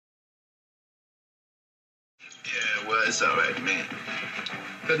Well, it's all right, man.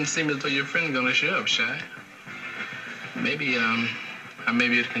 Doesn't seem as though your friend's gonna show up, Shy. Maybe, I may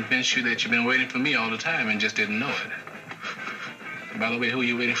be able to convince you that you've been waiting for me all the time and just didn't know it. By the way, who are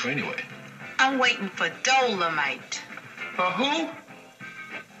you waiting for anyway? I'm waiting for Dolomite. For who?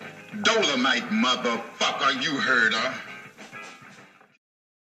 Dolomite, motherfucker, you heard her.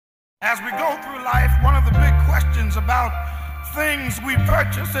 As we go through life, one of the big questions about things we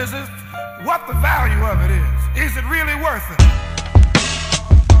purchase is what the value of it is. Is it really worth it?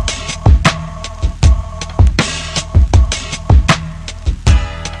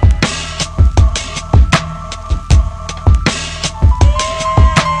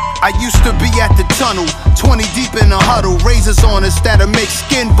 I used to be at the tunnel, 20 deep in a huddle. Razors on us that'll make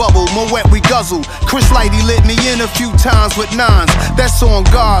skin bubble. More wet we guzzle. Chris Lighty lit me in a few times with nines. That's on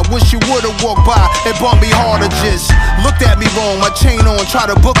God. Wish you would've walked by and bumped me harder. Just looked at me wrong. My chain on, try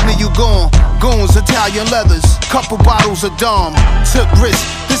to book me, you gone. Goons, Italian leathers, couple bottles of Dom. Took risks.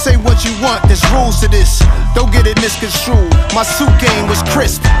 This ain't what you want. There's rules to this. Don't get it misconstrued. My suit game was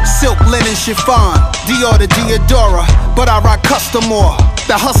crisp. Silk linen chiffon. Dior to Diodora, but I rock custom more.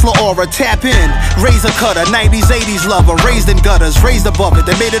 The hustler aura, tap in. Razor cutter, 90s, 80s lover. Raised in gutters, raised above it.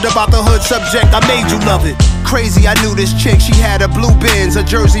 They made it about the hood subject, I made you love it. Crazy, I knew this chick, she had a blue Benz, a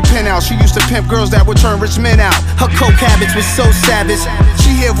Jersey penthouse. She used to pimp girls that would turn rich men out. Her coke habits was so savage.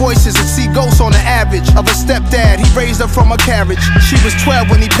 She hear voices and see ghosts on the average. Of a stepdad, he raised her from a carriage. She was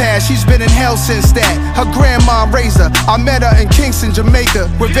 12 when he passed, she's been in hell since that. Her grandma raised her. I met her in Kingston, Jamaica,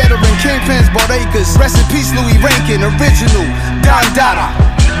 where veteran kingpins bought acres. Rest in peace, Louis Rankin, original Don Dada.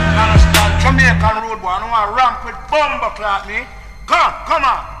 Understand, Jamaican road boy, I don't want to ramp with bumbo clock me. Come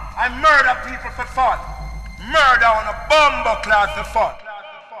on. I murder people for fun. Murder on a bumbo clock for fun.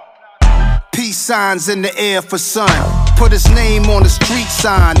 Peace signs in the air for sun. Put his name on the street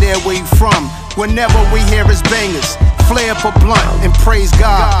sign, there where he from. Whenever we hear his bangers, flare up a blunt and praise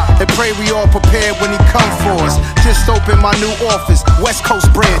God. And pray we all prepared when he come for us. Just opened my new office, West Coast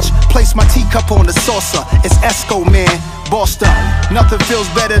branch. Place my teacup on the saucer, it's Esco, man. Bossed up, nothing feels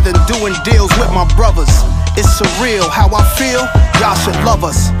better than doing deals with my brothers. It's surreal how I feel, y'all should love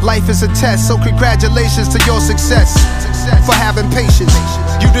us. Life is a test, so congratulations to your success. For having patience,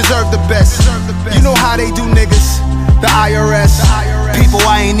 you deserve the best. You know how they do niggas, the IRS. People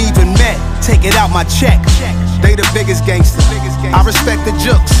I ain't even met, take it out my check. They the biggest gangsters. I respect the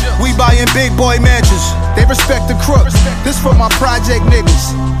jooks. We buying big boy mansions. They respect the crooks. This for my project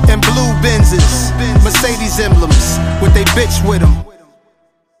niggas and blue Benzes, Mercedes emblems with they bitch with them.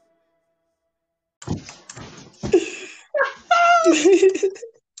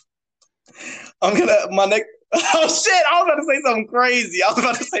 I'm gonna my next. Oh shit! I was about to say something crazy. I'm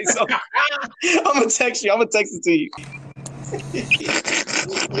gonna text you. I'm gonna text it to you.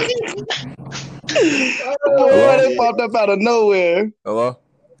 Boy, they popped up out of nowhere. Hello?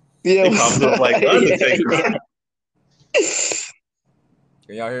 Yeah, they popped up like Undertaker.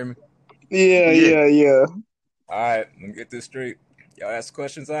 Can y'all hear me? Yeah. All right, let me get this straight. Y'all ask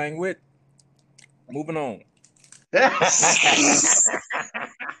questions I ain't with. Moving on.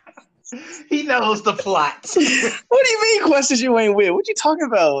 He knows the plot. What do you mean questions you ain't with? What you talking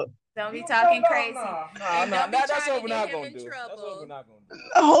about? Don't be talking crazy. No. That's what we're not gonna do. That's what we're not gonna do.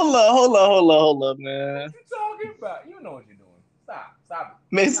 Hold up, man. What you talking about? You know what you're doing. Stop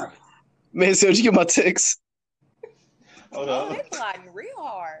it. Man, so did you get my text? Hold on. They're plotting real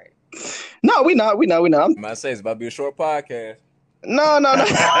hard. No, we not. I might say it's about to be a short podcast. No.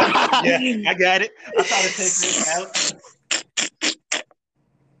 Yeah, I got it. I thought to take this out.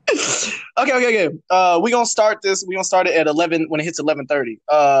 Okay. We gonna start this. We gonna start it at 11 when it hits 11:30.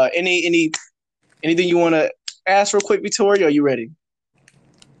 Anything you want to ask real quick, Victoria? Are you ready?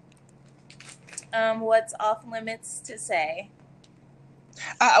 What's off limits to say?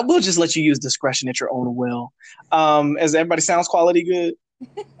 I will just let you use discretion at your own will. As everybody sounds quality good.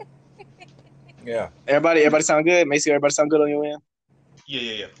 Yeah. Everybody sound good. Macy, everybody sound good on your end.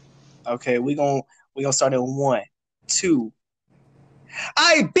 Yeah. Okay, we gonna start at 1, 2.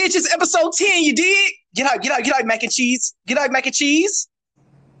 All right, bitch, it's episode 10, you dig? Get out, mac and cheese. Get out, mac and cheese.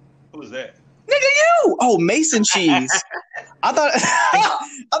 Who was that? Nigga, you. Oh, Mason cheese. I thought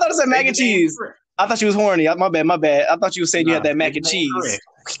it said mac and cheese. I thought you was horny. My bad. I thought you were saying you had that mac and cheese. Correct.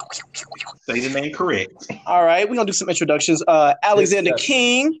 Say the name correct. All right, we're gonna do some introductions. Alexander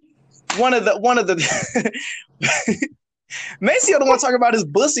King, one of the Maceo don't want to talk about his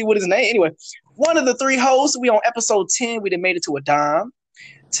bussy with his name. Anyway, one of the 3 hosts. We on episode 10. We done made it to a dime.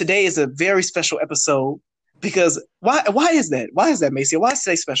 Today is a very special episode because why is that? Why is that, Maceo? Why is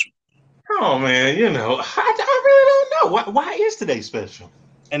today special? Oh man, I really don't know. Why is today special?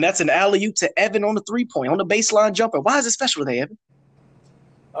 And that's an alley-oop to Evan on the 3-point, on the baseline jumper. Why is it special today, Evan?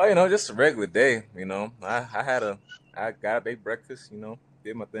 Oh, just a regular day. I got a big breakfast.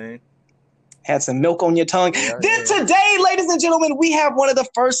 Did my thing. Had some milk on your tongue. Then today, ladies and gentlemen, we have one of the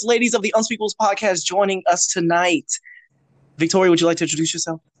first ladies of the Unspeakables podcast joining us tonight. Victoria, would you like to introduce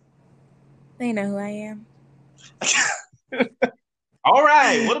yourself? They know who I am. All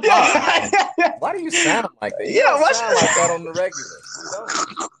right, what about? Why do you sound like that? You don't sound like that on the regular.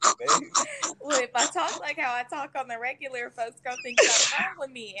 Well, if I talk like how I talk on the regular, folks gonna think something's wrong with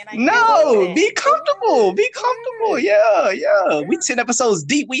me. And be comfortable. Be comfortable. Yeah. We 10 episodes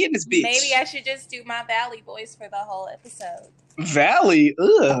deep. We in this bitch. Maybe I should just do my Valley voice for the whole episode. Valley?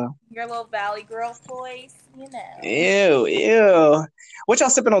 Ugh. Your little Valley girl voice, Ew. What y'all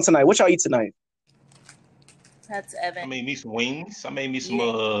sipping on tonight? What y'all eat tonight? That's Evan. I made me some wings. I made me some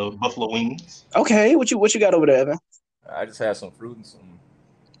buffalo wings. Okay, what you got over there, Evan? I just had some fruit and some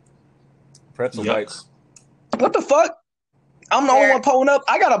pretzel bites. What the fuck? I'm the only one pulling up.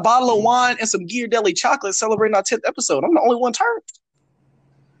 I got a bottle of wine and some Ghirardelli chocolate celebrating our 10th episode. I'm the only one turned.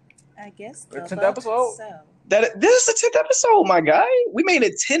 I guess the 10th episode. So. This is the 10th episode, my guy. We made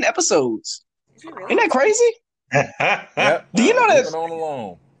it 10 episodes. Isn't that crazy? Yep. Do you know that? On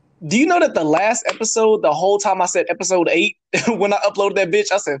alone. Do you know that the last episode, the whole time I said episode 8, when I uploaded that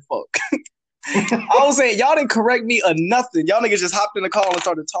bitch, I said fuck. I was saying y'all didn't correct me or nothing. Y'all niggas just hopped in the call and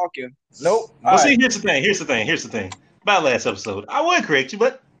started talking. Nope. Well, see, here's the thing. About last episode, I would correct you,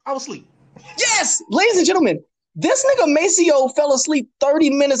 but I was asleep. Yes, ladies and gentlemen, this nigga Maceo fell asleep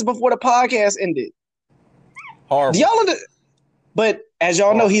 30 minutes before the podcast ended. Horrible. But as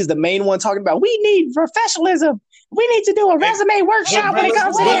y'all know, he's the main one talking about we need professionalism. We need to do a resume workshop when it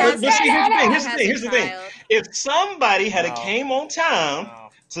comes to this. Here's the thing. If somebody had came on time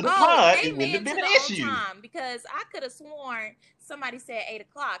to the pod, it wouldn't have been an issue. Because I could have sworn somebody said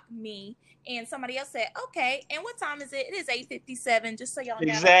 8:00, me, and somebody else said, okay, and what time is it? It is 8:57, just so y'all know.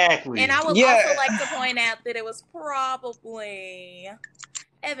 Exactly. And I would also like to point out that it was probably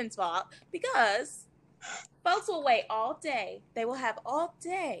Evan's fault because folks will wait all day. They will have all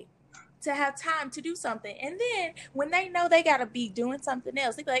day to have time to do something. And then when they know they gotta be doing something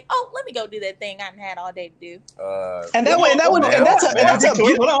else, they be like, oh, let me go do that thing I hadn't had all day to do. Alex,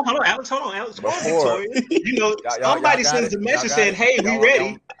 hold on, Alex. Victoria. Somebody sends a message saying, hey,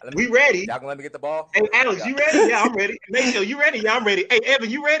 we ready. Y'all gonna let me get the ball? Hey, Alex, you ready? Yeah, I'm ready. Maceo, you ready? Yeah, I'm ready. Hey, Evan,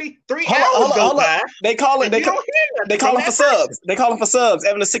 you ready? 3 hours go by. They calling for subs. They calling for subs.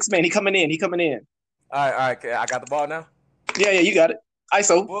 Evan, the 6th man. He coming in. All right. Okay, I got the ball now? Yeah, you got it.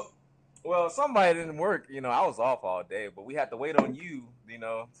 ISO. Well, somebody didn't work. I was off all day, but we had to wait on you,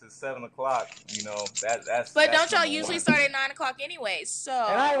 to 7:00. That's. But don't y'all usually start at 9:00 anyway? So.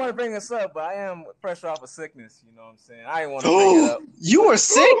 And I didn't want to bring this up, but I am fresh off of sickness. You know what I'm saying? I didn't want to bring it up. You were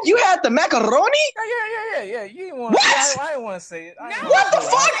sick? You had the macaroni? Yeah. You didn't want. What? I didn't want to say it. What the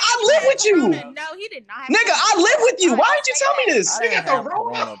fuck? I live with you. No, he did not. Nigga, I live with you. Why didn't you tell me this? I didn't have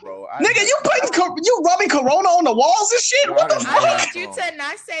corona, bro. Nigga, you rubbing corona on the walls and shit? What the fuck? I need you to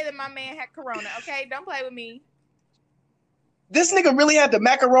not say that my man had corona, okay? Don't play with me. This nigga really had the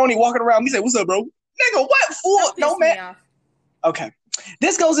macaroni walking around. He said, what's up, bro? Nigga, what fool? No, man. Okay.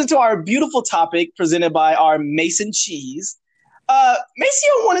 This goes into our beautiful topic presented by our Mason Cheese.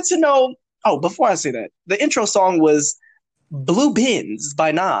 Maceo wanted to know. Oh, before I say that, the intro song was Blue Bins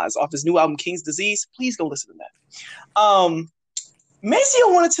by Nas off his new album, King's Disease. Please go listen to that.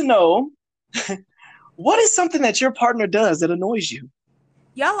 Maceo wanted to know, what is something that your partner does that annoys you?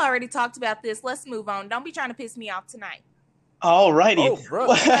 Y'all already talked about this. Let's move on. Don't be trying to piss me off tonight. All righty. Oh, bro.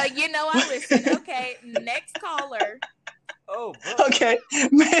 I listen. Okay, next caller. Oh, bro. Okay.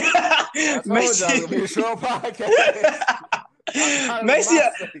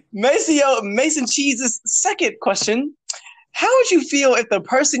 Mason Cheese's second question. How would you feel if the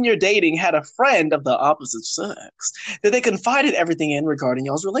person you're dating had a friend of the opposite sex that they confided everything in regarding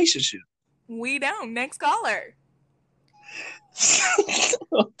y'all's relationship? We don't. Next caller.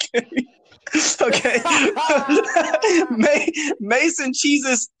 Okay. Mason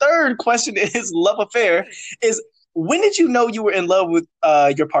Cheese's third question in his love affair is, when did you know you were in love with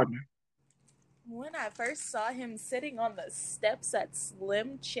your partner? When I first saw him sitting on the steps at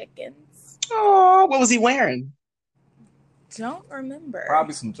Slim Chickens. Oh, what was he wearing? Don't remember.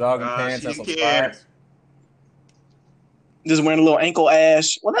 Probably some jogging pants and some slides. Just wearing a little ankle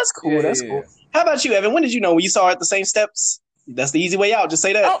ash. Well, that's cool. Cool. How about you, Evan? When did you know? When you saw her at the same steps? That's the easy way out. Just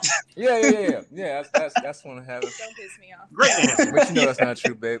say that. Oh. Yeah. That's one to have. Don't piss me off. Great answer. But that's not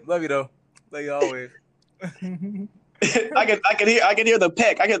true, babe. Love you though. Love you always. I can hear the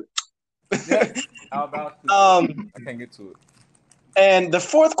peck. Yeah. How about I can't get to it. And the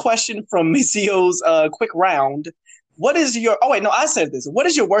fourth question from Misio's quick round: what is your? Oh wait, no, I said this. What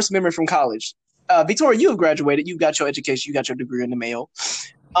is your worst memory from college? Victoria, you have graduated. You got your education. You got your degree in the mail.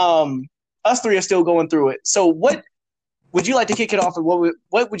 Us three are still going through it. So, what would you like to kick it off? And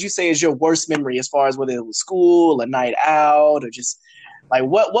what would you say is your worst memory as far as whether it was school, a night out, or just like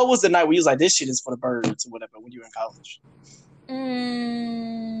what was the night where you was like, this shit is for the birds or whatever when you were in college?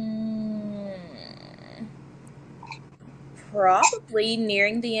 Probably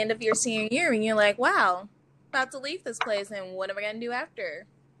nearing the end of your senior year and you're like, wow, about to leave this place and what am I going to do after?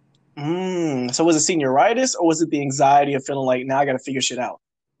 So was it senioritis or was it the anxiety of feeling like, now I got to figure shit out?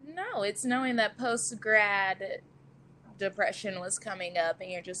 No, it's knowing that post-grad depression was coming up and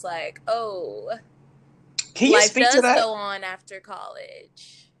you're just like, oh, can you life speak does to that? go on after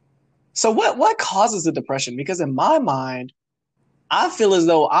college. So what causes the depression? Because in my mind, I feel as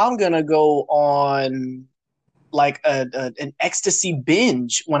though I'm going to go on like an ecstasy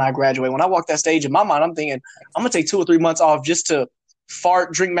binge when I graduate. When I walk that stage, in my mind, I'm thinking I'm gonna take 2 or 3 months off just to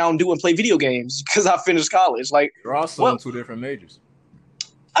fart, drink Mountain Dew, and play video games because I finished college. Like, you're also in 2 different majors.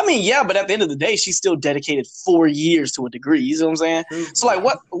 I mean, yeah, but at the end of the day, she still dedicated 4 years to a degree. You know what I'm saying? True. So, like,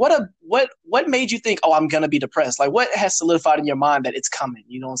 what made you think, oh, I'm gonna be depressed? Like, what has solidified in your mind that it's coming?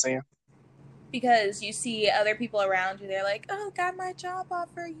 You know what I'm saying? Because you see other people around you, they're like, oh, got my job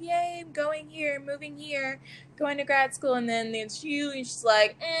offer, yay, I'm going here, moving here, going to grad school, and then there's you, and she's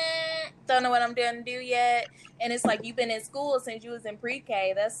like, don't know what I'm going to do yet, and it's like, you've been in school since you was in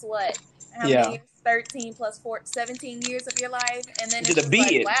pre-K, that's what, how many years, 13 plus 4, 17 years of your life, and then it's just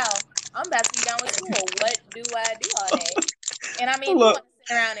like, wow, I'm about to be done with school, what do I do all day? And I mean, you want to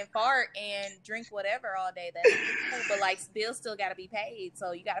sit around and fart and drink whatever all day, that's cool, but like, bills still got to be paid,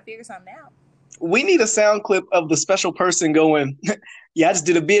 so you got to figure something out. We need a sound clip of the special person going, yeah, I just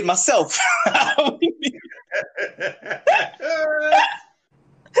did a bid myself.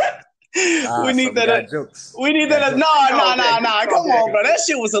 We need that. We need that. No. Come on, bro. That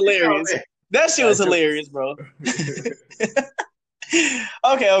shit was hilarious. That shit was hilarious, bro.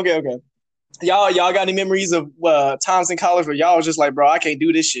 Okay. Y'all got any memories of times in college where y'all was just like, bro, I can't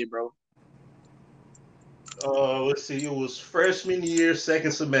do this shit, bro? Let's see. It was freshman year,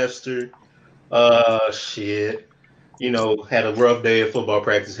 second semester. Shit. You know, had a rough day at football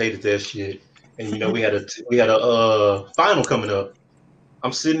practice. Hated that shit. And you know, we had a final coming up.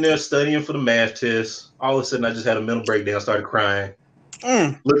 I'm sitting there studying for the math test. All of a sudden, I just had a mental breakdown. Started crying.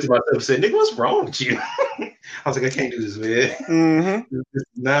 Looked at myself and said, "Nigga, what's wrong with you?" I was like, "I can't do this, man. This is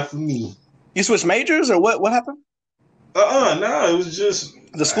not for me." You switched majors or what? What happened? No, it was just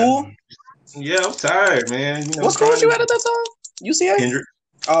the school. Yeah, I'm tired, man. You know, what school was you at that time? UCA. Hendrick.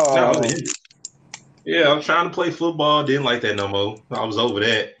 Oh, no, I was at Hendrick. Yeah, I'm trying to play football. Didn't like that no more. I was over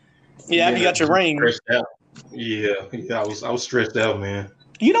that. Yeah, after you got your ring. Out. Yeah, I was stressed out, man.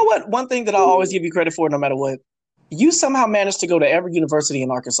 You know what? One thing that I always give you credit for, no matter what, you somehow managed to go to every university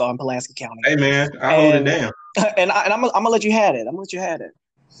in Arkansas in Pulaski County. Hey, man, I hold it down. And I'm gonna let you have it.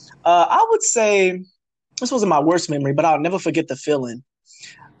 I would say this wasn't my worst memory, but I'll never forget the feeling.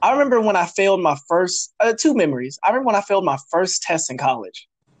 I remember when I failed my first 2 memories. I remember when I failed my first test in college.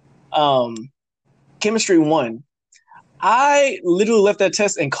 Chemistry 1. I literally left that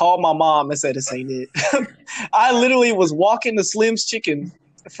test and called my mom and said, this ain't it. I literally was walking to Slim's Chicken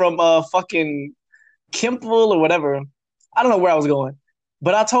from fucking Kemple or whatever. I don't know where I was going.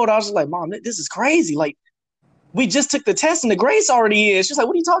 But I told her, I was just like, Mom, this is crazy. Like, we just took the test and the grade's already in. She's like,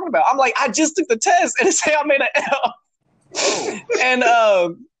 what are you talking about? I'm like, I just took the test and it said I made an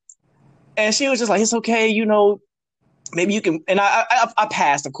L. And she was just like, it's okay, you know, maybe you can. And I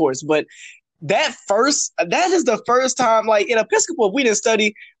passed, of course, but that is the first time, like in Episcopal, if we didn't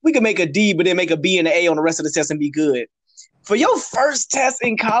study, we could make a D, but then make a B and an A on the rest of the test and be good. For your first test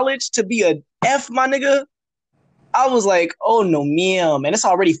in college to be a F, my nigga, I was like, oh no, ma'am. And it's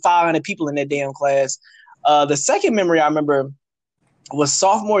already 500 people in that damn class. The second memory I remember was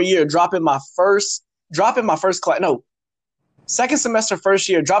sophomore year, dropping my first class. No, second semester, first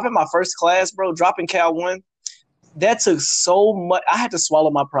year, dropping my first class, bro, dropping Cal 1. That took so much. I had to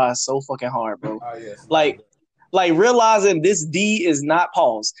swallow my pride so fucking hard, bro. Yes. Like realizing this D is not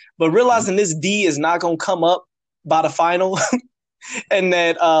paused, but realizing this D is not gonna come up by the final, and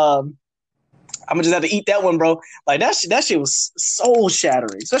that I'm gonna just have to eat that one, bro. Like that shit was soul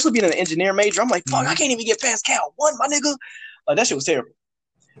shattering, especially being an engineer major. I'm like, fuck, I can't even get past Cal 1, my nigga. Like that shit was terrible.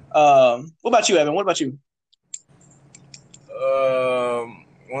 What about you, Evan? What about you?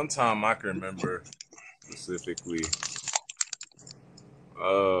 One time I can remember specifically.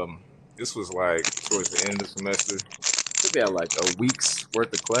 This was like towards the end of the semester. I think they had like a week's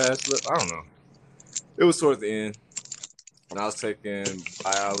worth of class. I don't know. It was towards the end. and I was taking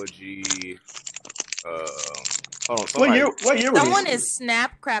biology. Hold on. What year was Someone this? is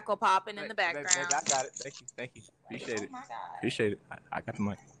snap crackle popping in the background. I got it. Thank you. Appreciate it. Oh my God. Appreciate it. I got the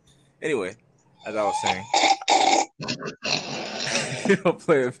mic. Anyway, as I was saying, you don't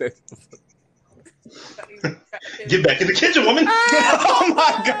play it. Get back in the kitchen, woman. Oh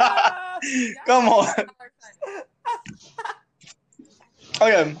my God! Come on.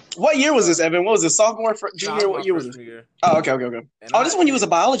 Okay, what year was this, Evan? What was it, sophomore, junior? What year was it? Year. Oh, okay. And Oh, this is when you was a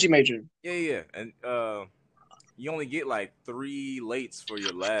biology major. Yeah, and you only get like 3 lates for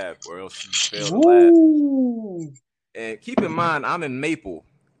your lab, or else you fail the lab. And keep in mind, I'm in Maple,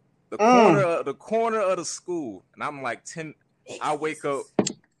 the corner of the school, and I'm like 10. I wake up.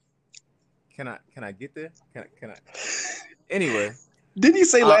 Can I get there? Can I? Anyway. Didn't you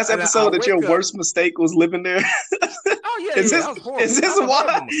say last episode that your worst mistake was living there? Oh yeah, that was horrible. Is this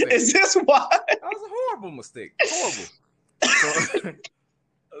why? Is this why? That was a horrible mistake. Horrible.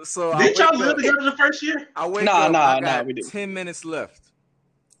 So did y'all live together the first year? I wake up. I got we didn't. 10 minutes left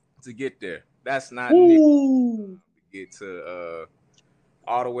to get there. That's not to get to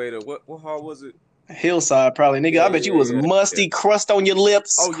all the way to what hall was it? Hillside, probably, nigga. I bet you was musty, crust on your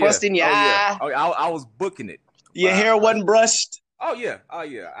lips, crust in your eye. I was booking it. Your hair wasn't brushed. Oh yeah.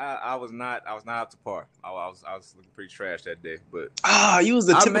 I was not up to par. I was looking pretty trash that day, but you was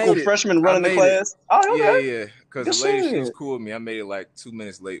the typical freshman running the class. Oh, okay. Yeah. Because the lady, she was cool with me. I made it like 2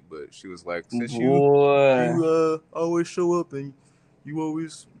 minutes late, but she was like, since you always show up and you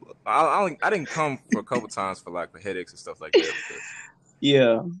always, I didn't come for a couple times for like the headaches and stuff like that.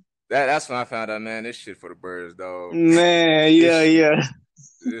 Yeah. That's when I found out, man, this shit for the birds, dog. Man, yeah.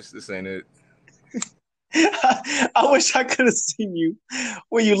 This ain't it. I wish I could have seen you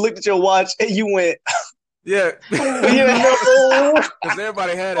when you looked at your watch and you went, yeah. Because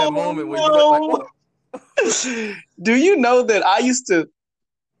everybody had that moment where you look like, oh. Do you know that I used to,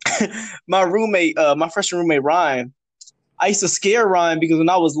 my freshman roommate, Ryan, I used to scare Ryan because when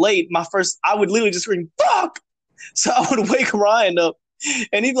I was late, I would literally just scream, fuck! So I would wake Ryan up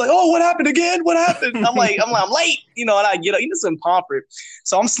and he'd be like, oh, what happened again? What happened? I'm like, I'm late, and I get up, in Pomfret.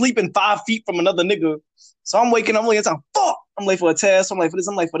 So I'm sleeping 5 feet from another nigga. So I'm waking up, I'm fuck! I'm late for a test, I'm late for this,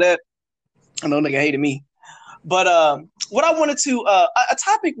 I'm late for that. I know nigga hated me. But what I wanted to, a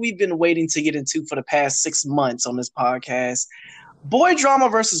topic we've been waiting to get into for the past 6 months on this podcast, boy drama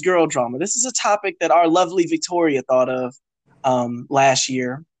versus girl drama. This is a topic that our lovely Victoria thought of last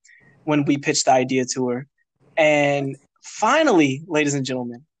year when we pitched the idea to her. And finally, ladies and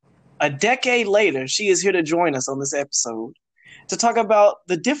gentlemen, a decade later, she is here to join us on this episode to talk about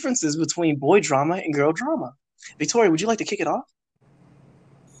the differences between boy drama and girl drama. Victoria, would you like to kick it off?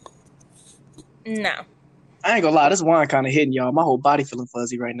 No. I ain't gonna lie, this wine kind of hitting y'all. My whole body feeling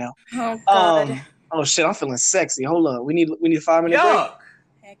fuzzy right now. Oh God. Oh shit, I'm feeling sexy. Hold up, we need a 5-minute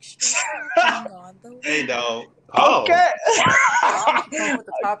break. Hey dog. Okay. I'll come with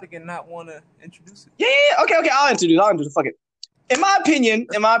the topic and not want to introduce it. Yeah. Okay. I'll introduce it. Fuck it. In my opinion,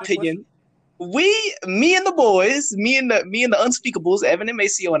 me and the boys, me and the Unspeakables, Evan and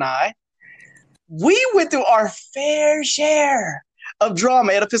Maceo and I, we went through our fair share of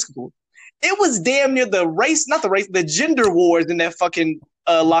drama at Episcopal. It was damn near the gender wars in that fucking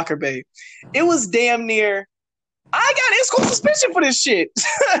locker bay. It was damn near. I got in-school suspension for this shit.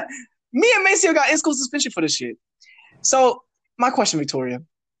 Me and Maceo got in-school suspension for this shit. So my question, Victoria,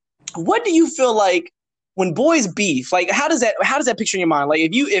 what do you feel like when boys beef? Like, how does that picture in your mind? Like,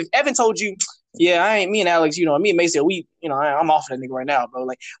 if Evan told you, yeah, me and Alex, me and Maceo, I'm off of that nigga right now, bro.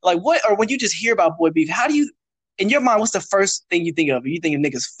 Like what? Or when you just hear about boy beef, how do you, in your mind, what's the first thing you think of? You think of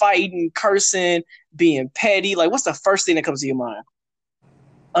niggas fighting, cursing, being petty? Like, what's the first thing that comes to your mind?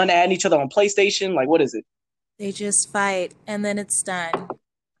 Unadding each other on PlayStation? Like, what is it? They just fight and then it's done.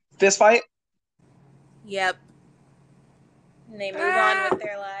 Fist fight? Yep. And they move on with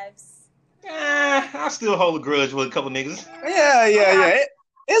their lives. I still hold a grudge with a couple niggas. Yeah.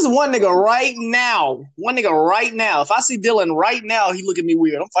 There's one nigga right now. If I see Dylan right now, he look at me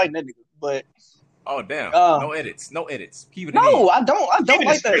weird. I'm fighting that nigga. But oh damn! No edits. Keep it. No, I don't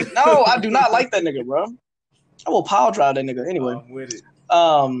like that. No, I do not like that nigga, bro. I will pile drive that nigga anyway. I'm with it.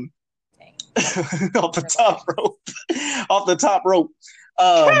 Off the top rope.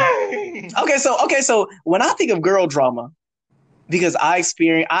 Okay, so when I think of girl drama, because I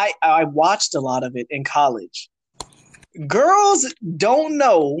watched a lot of it in college. Girls don't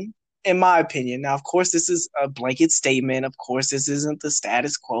know, in my opinion. Now, of course, this is a blanket statement. Of course, this isn't the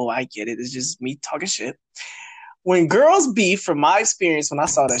status quo. I get it. It's just me talking shit. When girls beef, from my experience, when I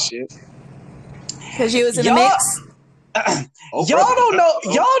saw that shit, because you was in the mix. Y'all don't know.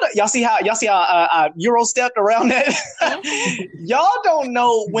 Y'all see how Euro stepped around that. Y'all don't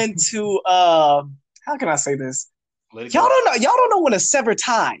know when to. How can I say this? Y'all don't know when to sever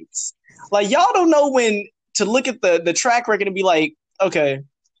ties. Like y'all don't know when to look at the track record and be like, okay,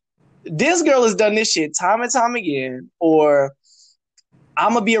 this girl has done this shit time and time again, or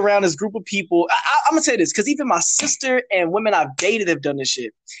I'm gonna be around this group of people. I'm gonna say this because even my sister and women I've dated have done this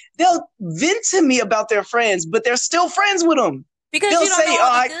shit. They'll vent to me about their friends, but they're still friends with them. Because you don't know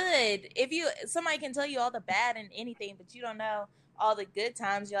all the good. If somebody can tell you all the bad and anything, but you don't know all the good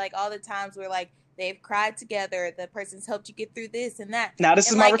times, you're like all the times where like they've cried together, the person's helped you get through this and that. Now this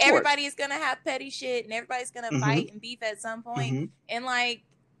is my retort. Everybody's gonna have petty shit and everybody's gonna fight and beef at some point. And like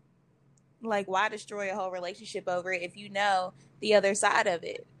why destroy a whole relationship over it if you know the other side of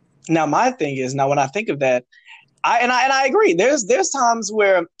it? Now my thing is, when I think of that, I agree. There's times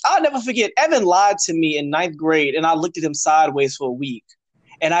where I'll never forget. Evan lied to me in 9th grade, and I looked at him sideways for a week,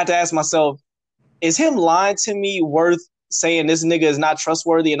 and I had to ask myself, is him lying to me worth saying this nigga is not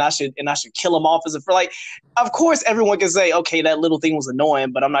trustworthy and I should kill him off as a friend? Like, of course everyone can say, okay, that little thing was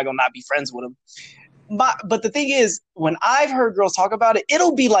annoying, but I'm not gonna not be friends with him. But the thing is, when I've heard girls talk about it,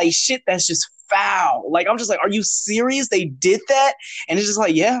 it'll be like shit that's just foul. Like, I'm just like, are you serious? They did that? And it's just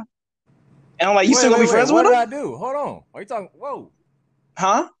like, yeah. And I'm like, you still gonna be friends with them? What did I do? Hold on. What are you talking? Whoa.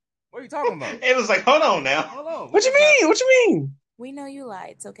 Huh? What are you talking about? It was like, hold on now. Hold on. What you mean? What you mean? We know you lied.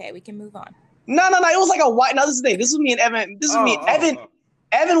 It's okay. We can move on. No. It was like a white. No, this is the thing. This was me and Evan.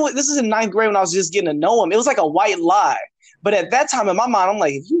 Evan, this is in 9th grade when I was just getting to know him. It was like a white lie. But at that time in my mind, I'm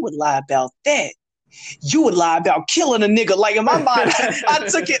like, if you would lie about that, you would lie about killing a nigga. Like in my mind, I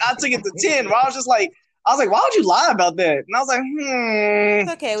took it to 10. Where I was like, why would you lie about that? And I was like,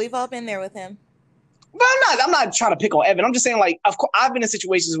 It's okay. We've all been there with him. But I'm not trying to pick on Evan. I'm just saying, like, of course, I've been in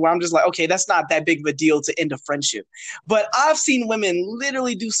situations where I'm just like, okay, that's not that big of a deal to end a friendship. But I've seen women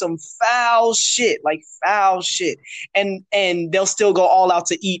literally do some foul shit, and they'll still go all out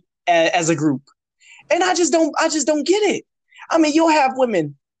to eat as a group. And I just don't get it. I mean, you'll have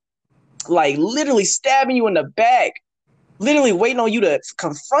women like literally stabbing you in the back, literally waiting on you to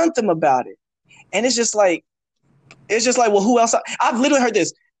confront them about it. And it's just like, well, who else? I've literally heard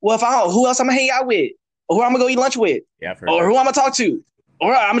this. Well, who else I'm gonna hang out with, or who I'm gonna go eat lunch with, or who I'm gonna talk to,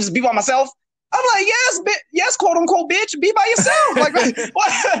 or I'm gonna just be by myself. I'm like, yes, quote unquote, bitch, be by yourself. Like,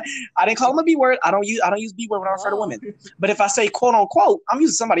 what? I didn't call them a B word. I don't use B word when I refer to women. But if I say quote unquote, I'm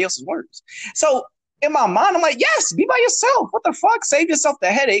using somebody else's words. So in my mind, I'm like, yes, be by yourself. What the fuck? Save yourself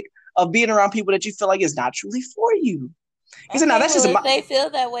the headache of being around people that you feel like is not truly for you. He said, "No, that's just." If they feel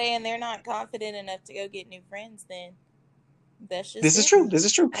that way and they're not confident enough to go get new friends, then that's just. This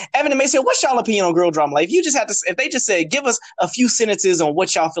is true. Evan and Macy, what's y'all opinion on girl drama? Like, if they just said, give us a few sentences on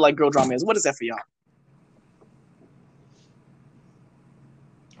what y'all feel like girl drama is, what is that for y'all?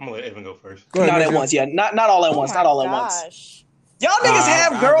 I'm gonna let Evan go first. Not at once, yeah. Not all at once. Not all at once. Y'all niggas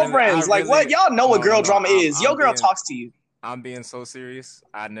have girlfriends. Like, what? Y'all know what girl drama is. Your girl talks to you. I'm being so serious.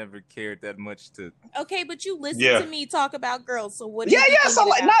 I never cared that much to. Okay, but you listen to me talk about girls. So what? So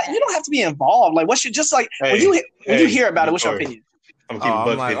like, you don't have to be involved. Like, what's your just like when you hear about it? What's your opinion? I'm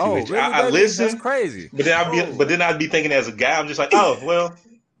keeping like, really, I listen. That's crazy. But then I'd be thinking as a guy, I'm just like, oh well,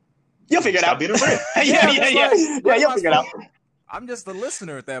 you'll figure it out. Being a friend. Yeah, you'll figure it out. I'm just the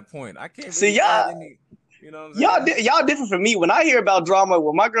listener at that point. I can't really see y'all. You know what I'm saying? Y'all different from me. When I hear about drama,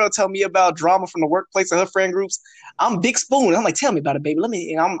 when my girl tell me about drama from the workplace or her friend groups, I'm big spoon. I'm like, tell me about it,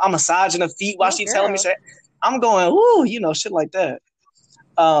 baby. I'm massaging her feet while she's telling me shit. I'm going, ooh, shit like that.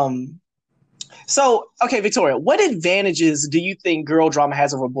 So, okay, Victoria, what advantages do you think girl drama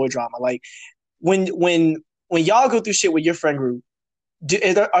has over boy drama? Like, when y'all go through shit with your friend group,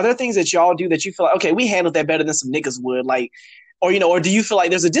 are there things that y'all do that you feel like, okay, we handled that better than some niggas would? Like, or do you feel like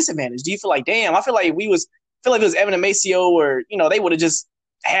there's a disadvantage? Do you feel like, damn, I feel like it was Evan and Maceo, or they would have just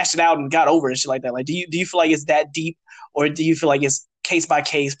hashed it out and got over it and shit like that. Like, do you feel like it's that deep, or do you feel like it's case by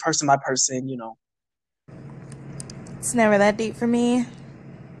case, person by person? It's never that deep for me.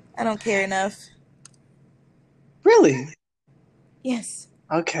 I don't care enough. Really? Yes.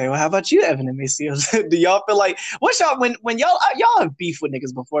 Okay, well, how about you, Evan and Maceo? Do y'all feel like what's y'all when y'all have beef with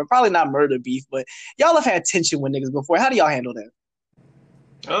niggas before? Probably not murder beef, but y'all have had tension with niggas before. How do y'all handle that?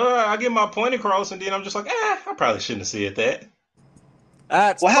 I get my point across, and then I'm just like, I probably shouldn't have said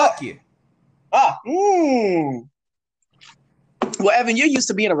that. Fuck you. Well, Evan, you're used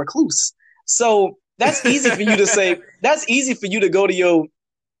to being a recluse, so that's easy for you to say. That's easy for you to go to your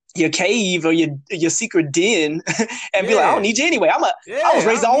cave or your secret den and be like, I don't need you anyway. I was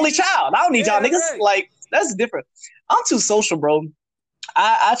raised the only child. I don't need y'all niggas. Right. Like, that's different. I'm too social, bro.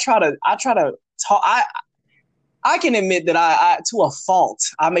 I try to talk. I can admit that I to a fault,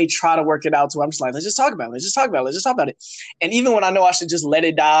 I may try to work it out to I'm just like, let's just talk about it. Let's just talk about it. Let's just talk about it. And even when I know I should just let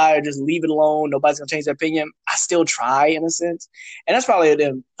it die or just leave it alone, nobody's gonna change their opinion, I still try in a sense. And that's probably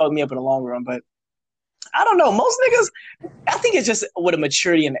gonna fuck me up in the long run. But I don't know. Most niggas, I think it's just with a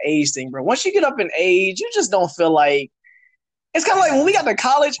maturity and age thing, bro. Once you get up in age, you just don't feel like it's kind of like when we got to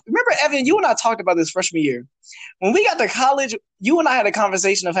college. Remember, Evan, you and I talked about this freshman year. When we got to college, you and I had a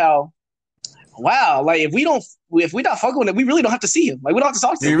conversation of how, wow, like if we not fucking with him, we really don't have to see him. Like we don't have to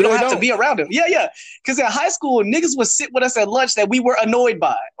talk to him. We don't have to be around him. Yeah. Because in high school, niggas would sit with us at lunch that we were annoyed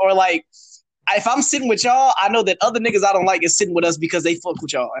by, or like if I'm sitting with y'all, I know that other niggas I don't like is sitting with us because they fuck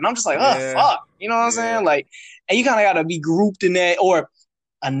with y'all, and I'm just like, fuck, you know what I'm saying? Like, and you kind of got to be grouped in that. Or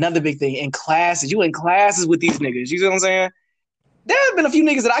another big thing in classes, you in classes with these niggas. You see what I'm saying? There have been a few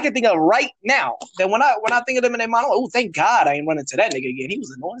niggas that I can think of right now that when I think of them in their mind, I'm like, oh, thank God I ain't running to that nigga again. He was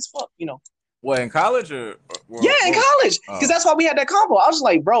annoying as fuck, you know. What, in college or yeah, in college. Because that's why we had that combo. I was just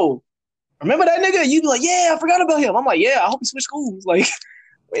like, bro, remember that nigga? You'd be like, yeah, I forgot about him. I'm like, yeah, I hope he switched schools. Like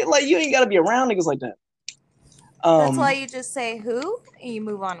you ain't gotta be around niggas like that. That's why you just say who and you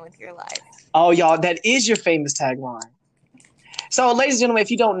move on with your life. Oh, y'all, that is your famous tagline. So, ladies and gentlemen,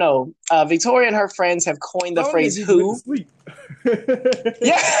 if you don't know, Victoria and her friends have coined the phrase "who."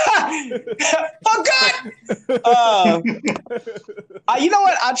 Yeah, oh God! You know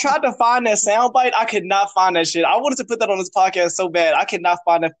what? I tried to find that soundbite. I could not find that shit. I wanted to put that on this podcast so bad. I could not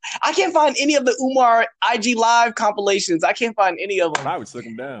find it. I can't find any of the Umar IG Live compilations. I can't find any of them. I would took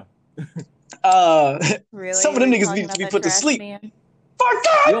them down. Really? Some of them niggas need to be put to sleep. Fuck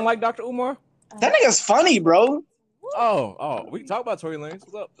God! You don't like Dr. Umar? That nigga's funny, bro. Oh, we can talk about Tory Lanez.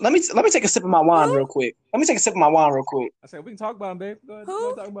 What's up? Let me take a sip of my wine real quick. I said we can talk about him, babe. Go ahead.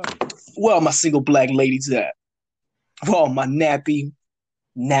 Who? Talk about him. Well, my single black ladies at. Well, my nappy,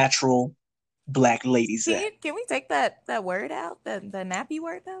 natural black ladies at. Can we take that word out? The nappy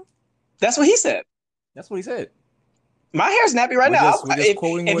word though? That's what he said. That's what he said. My hair's nappy right now. We're just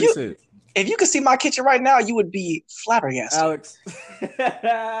quoting what he said. If you could see my kitchen right now, you would be flabbergasted. Alex.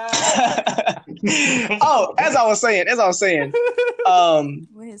 Oh, as I was saying.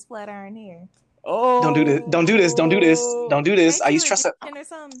 With his flat iron hair. Oh. Don't do this. I use trust.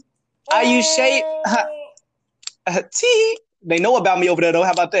 I use shade. T. They know about me over there though.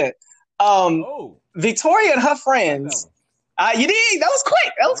 How about that? Victoria and her friends. You did. That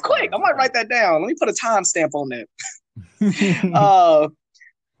was quick. I might write that down. Let me put a timestamp on that.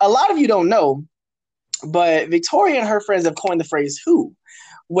 A lot of you don't know, but Victoria and her friends have coined the phrase "who,"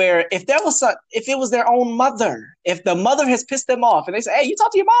 where if it was their own mother, if the mother has pissed them off, and they say, "Hey, you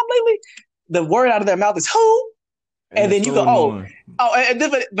talked to your mom lately?" The word out of their mouth is "who," and then you go,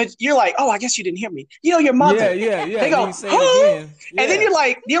 but you're like, "Oh, I guess you didn't hear me." You know your mother. Yeah. They go, "Who?" And then you're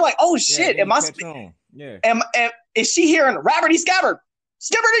like, "Oh shit, am I? Is she hearing Rabberty Scabbard?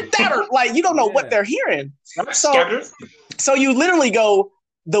 Skibberty Dabber?" Like you don't know what they're hearing. So you literally go,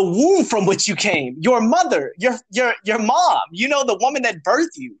 the womb from which you came, your mother, your mom, you know, the woman that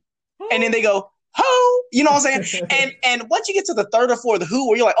birthed you. And then they go, who? You know what I'm saying? and once you get to the third or fourth who,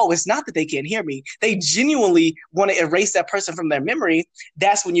 where you're like, oh, it's not that they can't hear me. They genuinely want to erase that person from their memory.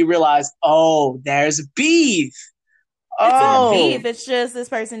 That's when you realize, oh, there's beef. It's not beef. It's just this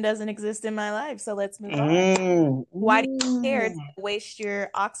person doesn't exist in my life. So let's move on. Why do you care to waste your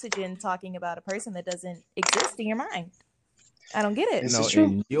oxygen talking about a person that doesn't exist in your mind? I don't get it. This is true.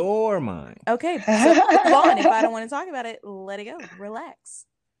 In your mind. Okay, so move on. If I don't want to talk about it, let it go. Relax.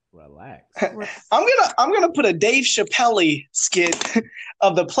 I'm gonna put a Dave Chappelle skit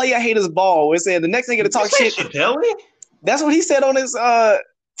of the Player Haters Ball where it said the next nigga to talk shit. Chappelle? That's what he said on his.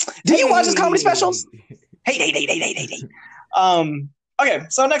 Did you watch his comedy specials? Hey. Okay,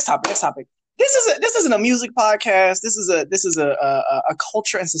 so next topic. This isn't a music podcast. This is a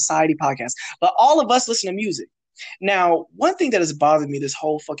culture and society podcast. But all of us listen to music. Now, one thing that has bothered me this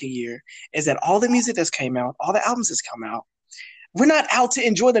whole fucking year is that all the music that's came out, all the albums that's come out, we're not out to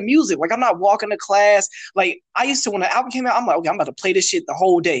enjoy the music. Like, I'm not walking to class. Like, I used to, when the album came out, I'm like, okay, I'm about to play this shit the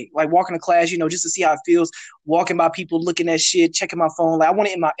whole day. Like, walking to class, you know, just to see how it feels. Walking by people, looking at shit, checking my phone. Like, I want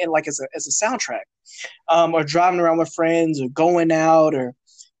it as a soundtrack. Or driving around with friends, or going out, or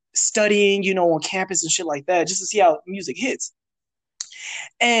studying, you know, on campus and shit like that, just to see how music hits.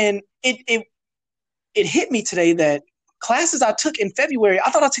 And it hit me today that classes I took in February,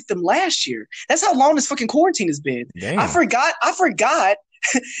 I thought I took them last year. That's how long this fucking quarantine has been. Damn. I forgot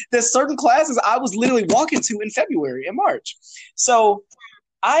that certain classes I was literally walking to in February and March. So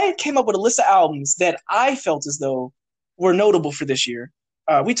I came up with a list of albums that I felt as though were notable for this year.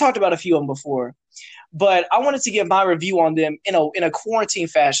 We talked about a few of them before, but I wanted to give my review on them in a quarantine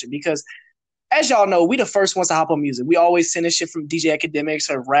fashion because as y'all know, we the first ones to hop on music. We always send this shit from DJ Academics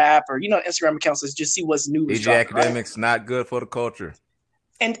or rap or Instagram accounts to just see what's new. DJ Academics not good for the culture.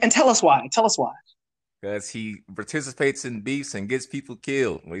 And tell us why. Tell us why. Because he participates in beefs and gets people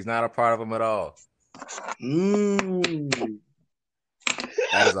killed. Well, he's not a part of them at all.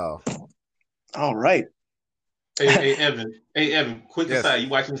 That is all. All right. Hey, Evan. Quick aside, you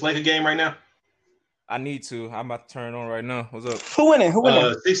watching this Laker game right now? I need to. I'm about to turn on right now. What's up? Who winning?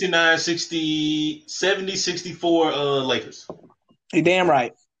 69, 60, 70, 64 Lakers. You damn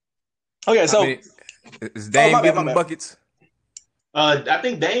right. Okay, so is Dame giving buckets? I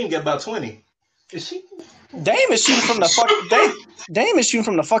think Dame got about 20. Is she? Dame is shooting from the Dame is shooting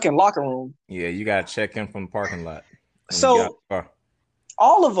from the fucking locker room. Yeah, you gotta check in from the parking lot. So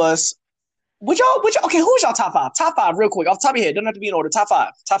all of us, okay, who's y'all top five? Top five, real quick, off the top of your head. Doesn't have to be in order. Top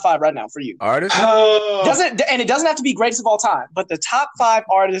five right now for you. Artists? It doesn't have to be greatest of all time, but the top 5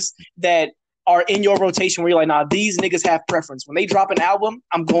 artists that are in your rotation where you're like, nah, these niggas have preference. When they drop an album,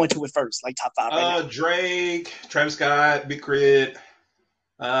 I'm going to it first. Like top 5 right now. Drake, Travis Scott, Big Crit.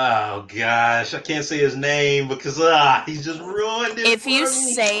 Oh gosh, I can't say his name because he's just ruined it. If you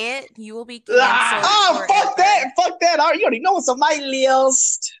say it, you will be canceled. Fuck that! You already know what's on my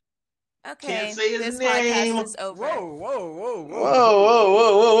list. Okay, can't say his this name. podcast is over. Whoa!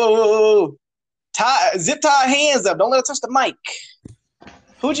 Zip tie hands up. Don't let her touch the mic.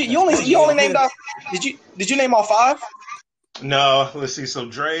 Who'd you only named off? Did you name all 5? No, let's see. So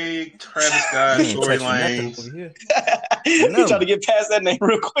Drake, Travis Scott, Tory Lanez. You trying to get past that name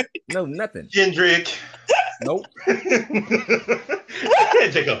real quick? No, nothing. Kendrick. Nope.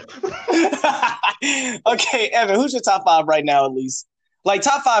 Jacob. Okay, Evan, who's your top 5 right now, at least? Like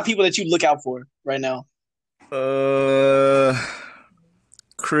top 5 people that you look out for right now.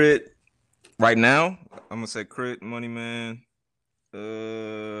 Crit. Right now, I'm gonna say Crit, Money Man.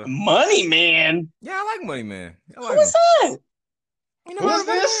 Money Man. Yeah, I like Money Man. Who is that? You know who is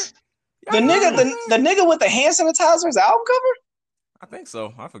this? The nigga with the hand sanitizer's album cover? I think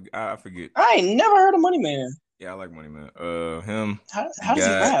so. I forget. I ain't never heard of Money Man. Yeah, I like Money Man. Him. How does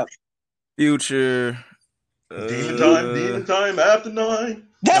he rap? Future. Demon time after 9.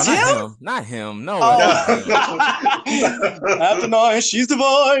 That's him? Not him. No. After 9, she's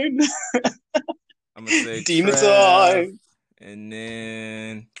divine. I'm gonna say Demon time. And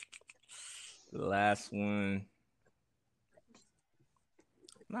then the last one.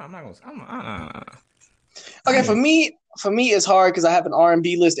 No, I'm not gonna. Okay, for me, it's hard because I have an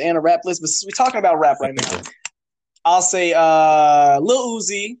R&B list and a rap list. But since we're talking about rap right now, I'll say Lil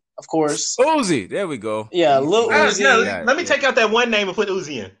Uzi, of course. Uzi, there we go. Yeah, Lil Uzi. Let me take out that one name and put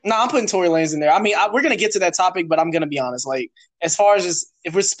Uzi in. No, I'm putting Tory Lanez in there. I mean, we're gonna get to that topic, but I'm gonna be honest. Like, as far as just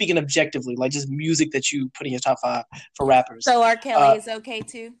if we're speaking objectively, like just music that you put in your top 5 for rappers. So R. Kelly is okay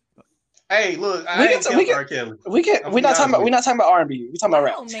too. Hey, look, R. Kelly. We're not talking about R&B. We're talking about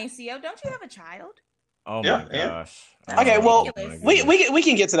rap. Oh, Maceo, don't you have a child? Oh my gosh. Okay, well, we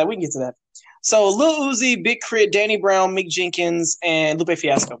can get to that. We can get to that. So Lil Uzi, Big Crit, Danny Brown, Mick Jenkins, and Lupe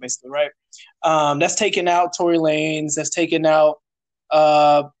Fiasco, basically, right? That's taking out Tory Lanez. That's taking out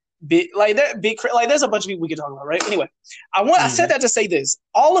Big Crit. Like, there's a bunch of people we can talk about, right? Anyway, I said that to say this: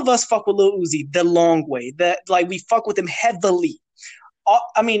 all of us fuck with Lil Uzi the long way. That like we fuck with him heavily.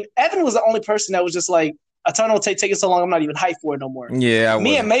 I mean, Evan was the only person that was just like, Eternal taking so long, I'm not even hyped for it no more. Yeah,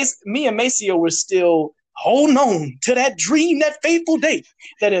 me and Maceo were still holding on to that dream, that fateful day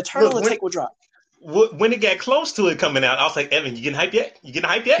that Eternal Take will drop. When it got close to it coming out, I was like, Evan, you getting hyped yet?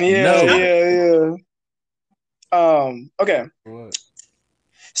 Yeah. Okay. What?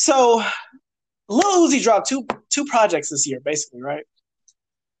 So Lil Uzi dropped two projects this year, basically, right?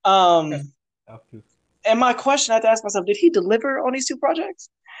 And my question I have to ask myself, did he deliver on these 2 projects?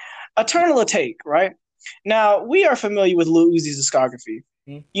 Eternal Take, right? Now, we are familiar with Lil Uzi's discography.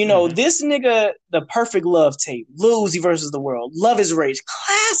 You know, this nigga, The Perfect Love Tape, Lil Uzi versus the World, Love is Rage,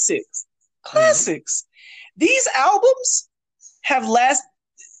 classics. These albums have Lil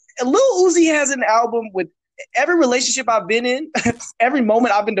Uzi has an album with every relationship I've been in, every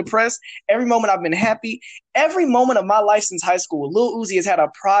moment I've been depressed, every moment I've been happy, every moment of my life since high school. Lil Uzi has had a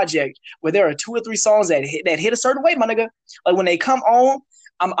project where there are 2 or 3 songs that hit a certain way, my nigga. Like when they come on,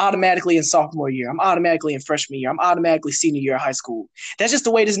 I'm automatically in sophomore year. I'm automatically in freshman year. I'm automatically senior year of high school. That's just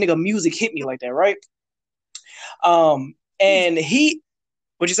the way this nigga music hit me like that, right? And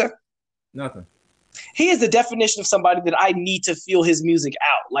what'd you say? Nothing. He is the definition of somebody that I need to feel his music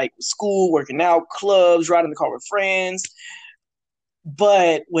out, like school, working out, clubs, riding the car with friends.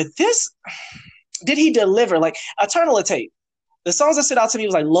 But with this, did he deliver? Like Eternal Tape, the songs that stood out to me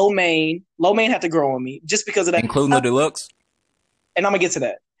was like Low Main. Low Main had to grow on me just because of that. Including the deluxe? And I'm going to get to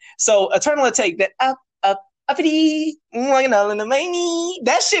that. So Eternal Take, that uppity,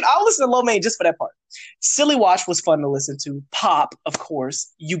 that shit, I'll listen to Low Main just for that part. Silly Watch was fun to listen to. Pop, of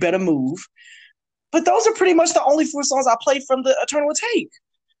course. You Better Move. But those are pretty much the only 4 songs I played from the Eternal Take.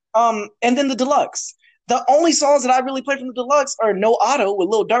 And then the Deluxe. The only songs that I really play from the Deluxe are No Auto with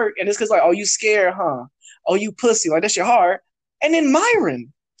Lil Durk, and it's because like, oh, you scared, huh? Oh, you pussy, like that's your heart. And then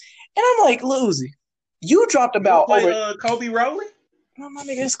Myron. And I'm like, Lil Uzi, you dropped about over Kobe Rowley? No, my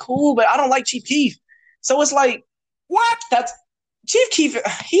nigga, it's cool, but I don't like Chief Keef. So it's like, what? That's Chief Keef.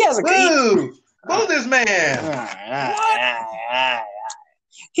 He has a boo this man. What?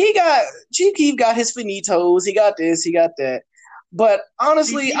 He got Chief Keef got his finitos. He got this. He got that. But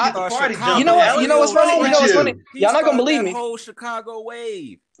honestly, you know what's funny? You know what's funny? Y'all not gonna believe me. Whole Chicago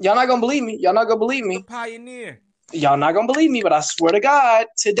wave. Y'all not gonna believe me. The pioneer. Y'all not gonna believe me, but I swear to God,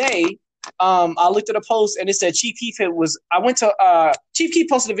 today, I looked at a post and it said Chief Keef Chief Keef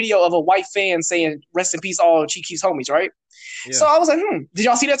posted a video of a white fan saying "Rest in peace, all Chief Keef's homies." Right? Yeah. So I was like, did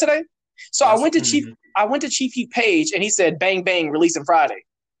y'all see that today? So I went to Chief Keef page and he said "Bang Bang" releasing Friday,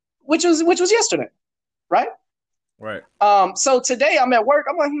 which was yesterday, right? Right. So today I'm at work.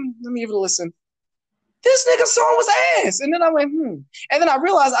 I'm like, let me give it a listen. This nigga's song was ass. And then I went, And then I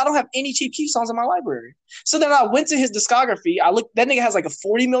realized I don't have any Chief Keef songs in my library. So then I went to his discography. I looked, that nigga has like a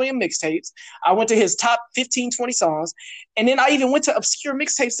 40 million mixtapes. I went to his top 15, 20 songs. And then I even went to obscure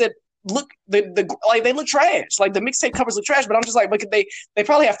mixtapes that look they look trash. Like the mixtape covers look trash, but I'm just like, look, they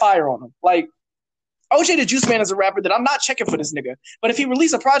probably have fire on them. Like OJ the Juice Man is a rapper that I'm not checking for this nigga. But if he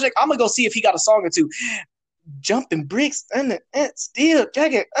release a project, I'm gonna go see if he got a song or two. Jumping bricks and steel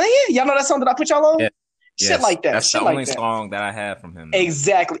jacket. Oh yeah, y'all know that song that I put y'all on? Yeah. Shit like that. That's shit the like only that. song that I have from him.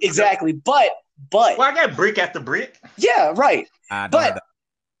 Exactly. But well, I got brick after brick. Yeah, right.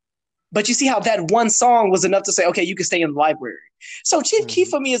 But you see how that one song was enough to say, okay, you can stay in the library. So Chief Keef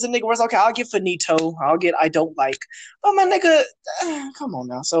for me is a nigga where it's okay, I'll get Finito, I'll get I Don't Like. But my nigga, come on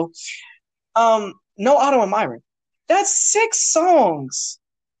now. So No Auto and Myron. That's 6 songs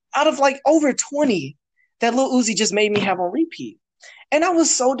out of like over 20 that Lil Uzi just made me have on repeat. And I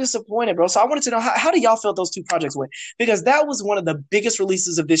was so disappointed, bro. So I wanted to know, how do y'all feel those 2 projects went? Because that was one of the biggest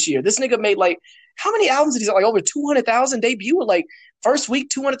releases of this year. This nigga made like, how many albums did he sell? Like over 200,000 debut? Or like first week,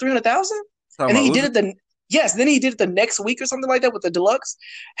 200, 300,000? And then he did it then he did it the next week or something like that with the Deluxe.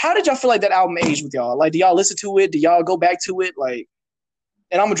 How did y'all feel like that album aged with y'all? Like, do y'all listen to it? Do y'all go back to it? Like,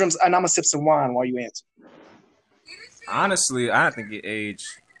 and I'm gonna sip some wine while you answer. Honestly, I don't think it aged.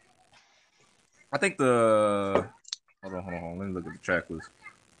 I think the hold on. Let me look at the track list.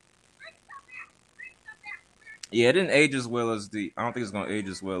 Yeah, it didn't age as well as I don't think it's gonna age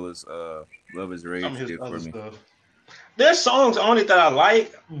as well as Love Is Rage did for me. Stuff. There's songs on it that I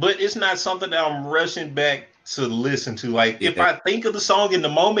like, but it's not something that I'm rushing back to listen to. Like if I think of the song in the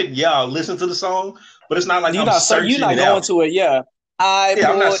moment, I'll listen to the song, but it's not like you're not going to it, yeah.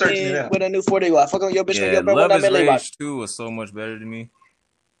 I'm not searching it out with a new 40 like fuck on your bitch. Yeah, Love Is Rage 2 was so much better to me.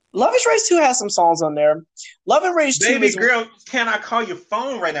 Love Is Rage 2 has some songs on there. Love and Rage 2 Baby girl, can I call your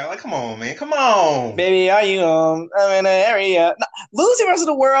phone right now? Like, come on, man. Come on. Baby, are you I'm in the area. Losing Rest of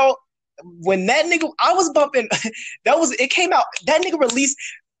the World, when that nigga, I was bumping, it came out, that nigga released,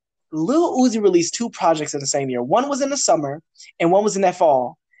 Lil Uzi released 2 projects in the same year. One was in the summer, and one was in that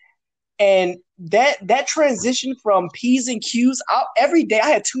fall. And that transition from P's and Q's, every day, I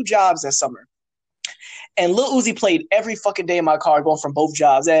had 2 jobs that summer. And Lil Uzi played every fucking day in my car going from both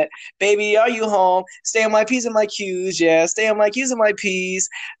jobs. Baby, are you home? Stay on my P's and my Q's. Yeah, stay on my Q's and my P's.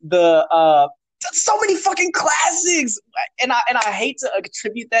 So many fucking classics. And I hate to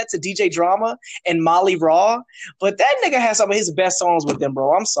attribute that to DJ Drama and Molly Raw, but that nigga has some of his best songs with them,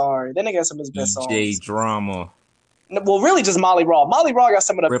 bro. I'm sorry. That nigga has some of his best songs. DJ Drama. Well, really just Molly Raw. Molly Raw got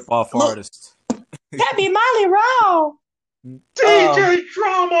some of the rip-off artists. That be Molly Raw. DJ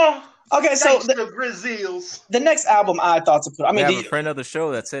Drama. Okay, so the next album I thought to put. I mean, we have a friend of the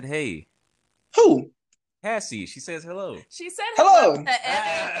show that said, "Hey." Who? Cassie. She says hello. She said hello to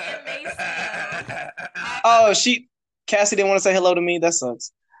Evan and Macy. Oh, Cassie didn't want to say hello to me. That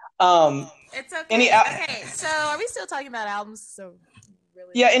sucks. It's okay. Okay, so are we still talking about albums? So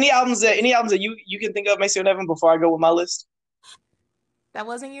really, yeah. Any albums that you can think of, Macy and Evan, before I go with my list. That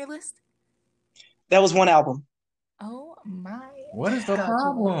wasn't your list. That was one album. Oh my! What is the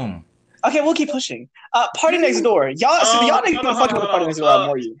problem? Okay, we'll keep pushing. Party Next Door. Y'all niggas been fucking with Party Next Door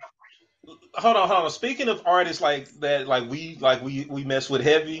more you. Hold on. Speaking of artists like that, we mess with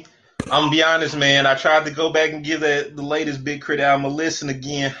heavy. I'm gonna be honest, man. I tried to go back and give the latest Big Crit album a listen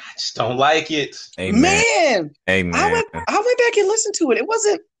again. I just don't like it. Amen. Amen. I went back and listened to it. It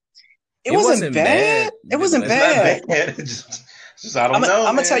wasn't bad. It wasn't bad. It's I don't know.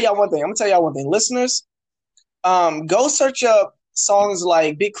 I'm gonna tell y'all one thing. Listeners, go search up songs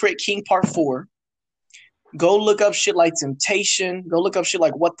like Big Crit King Part 4. Go look up shit like Temptation. Go look up shit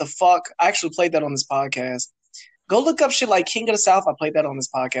like What the Fuck. I actually played that on this podcast. Go look up shit like King of the South. I played that on this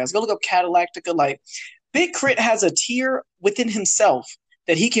podcast. Go look up Cadillactica. Like, Big Crit has a tier within himself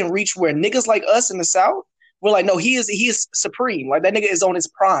that he can reach where niggas like us in the South, we're like, no, he is supreme. Like, that nigga is on his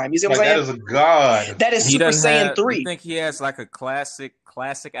prime. You see what I'm saying? That is a god. That is Super Saiyan 3. You think he has like a classic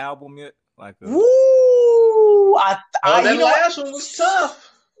album yet? Like a... Woo! That last one was tough.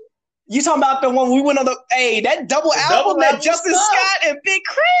 You talking about the one we went on that double album that Justin Scott and Big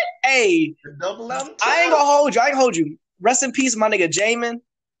Crit? Hey, the double album. I ain't gonna hold you. Rest in peace, my nigga Jamin.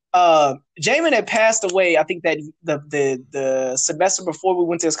 Jamin had passed away. I think that the semester before we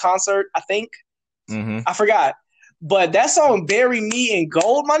went to his concert. I think I forgot, but that song "Bury Me in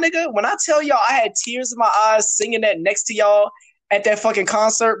Gold," my nigga. When I tell y'all, I had tears in my eyes singing that next to y'all at that fucking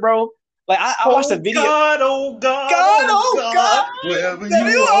concert, bro. Like I watched the video. Oh God, wherever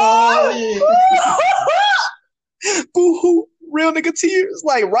you are. Boo-hoo, real nigga tears.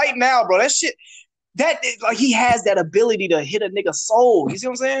 Like right now, bro, that shit, like he has that ability to hit a nigga's soul. You see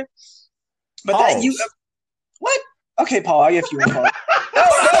what I'm saying? But Pause. that you, what? Okay, Paul, I give you a Paul.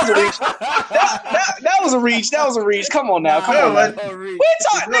 That was a reach. That was a reach. That was a reach. Come on now. Come on.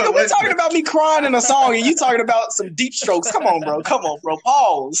 We're talking about me crying in a song, and you talking about some deep strokes. Come on, bro.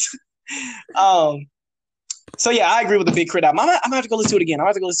 Pause. So yeah, I agree with the Big Crit album. I'm gonna have to go listen to it again.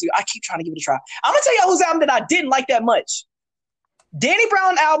 I keep trying to give it a try. I'm gonna tell y'all whose album that I didn't like that much. Danny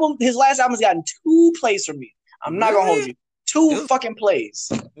Brown album, his last album has gotten 2 plays from me. I'm not gonna hold you. 2 fucking plays.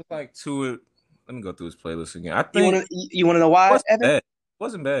 It's like 2. Let me go through his playlist again. I think you wanna know why?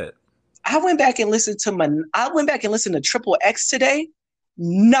 Wasn't bad. I went back and listened to Triple X today.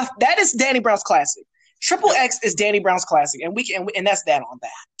 That is Danny Brown's classic. Triple X is Danny Brown's classic, and that's that on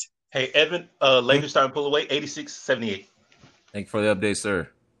that. Hey, Evan, Lakers starting to pull away, 86-78. Thank you for the update, sir.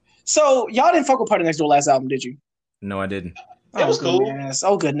 So, y'all didn't fuck with Party Next Door last album, did you? No, I didn't. It was cool.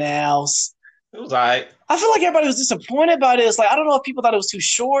 Oh, goodness. It was all right. I feel like everybody was disappointed by this. Like, I don't know if people thought it was too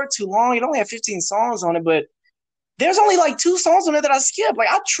short, too long. It only had 15 songs on it, but there's only like 2 songs on it that I skipped. Like,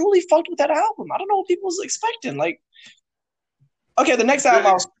 I truly fucked with that album. I don't know what people was expecting. Like, okay, the next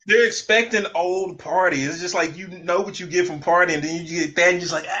album. They're expecting old Party. It's just like, you know what you get from Party, and then you get that, and you're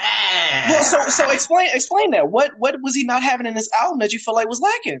just like, ah. Well, so explain that. What was he not having in this album that you feel like was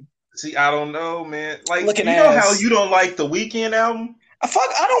lacking? See, I don't know, man. Like, Looking you know how you don't like the Weeknd album?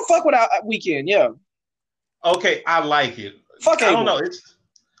 I don't fuck with Weeknd. Yeah. Okay, I like it. I don't know.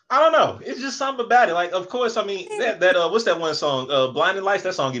 I don't know. It's just something about it. Like, of course, I mean that what's that one song? Blinding Lights.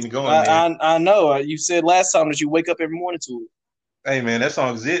 That song get me going. Man. I know. You said last time that you wake up every morning to it. Hey man, that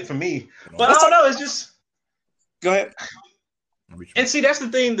song's it for me. But I don't know. It's just go ahead. And see, that's the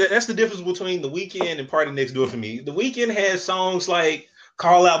thing. That's the difference between the Weeknd and Party Next Door for me. The Weeknd has songs like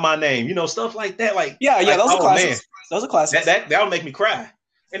 "Call Out My Name," stuff like that. Like those are classics. Man, those are classics. That'll make me cry.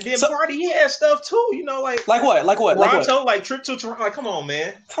 And then Party, he has stuff too. Like what? Toronto, like Trip to Toronto. Like, come on,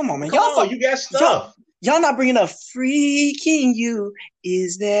 man. You got stuff. Y'all not bringing a freaking you.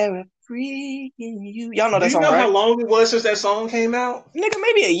 Is there a freaking you? Y'all know that song, right? You know how long it was since that song came out? Nigga,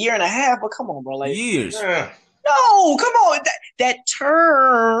 maybe a year and a half. But come on, bro. Like years. Yeah. No, come on. That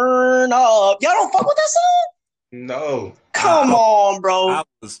turn up. Y'all don't fuck with that song? No. Come on, bro. I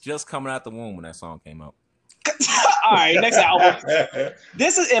was just coming out the womb when that song came out. All right, next album.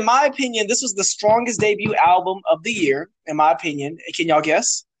 This is, in my opinion, this was the strongest debut album of the year, in my opinion. Can y'all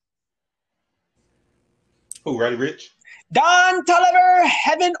guess? Who, Roddy Ricch? Don Toliver,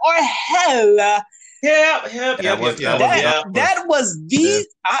 Heaven or Hell. That was the,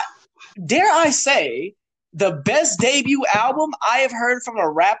 dare I say, the best debut album I have heard from a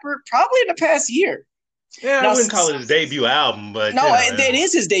rapper probably in the past year. Yeah, I wouldn't call it his debut album, but no, it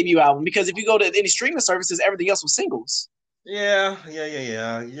is his debut album because if you go to any streaming services, everything else was singles. Yeah.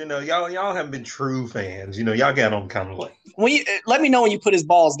 Y'all haven't been true fans. Y'all got on kind of like. Let me know when you put his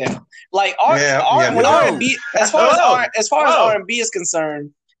balls down. Like R&B, as far as R&B is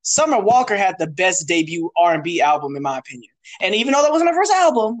concerned, Summer Walker had the best debut R&B album in my opinion. And even though that wasn't her first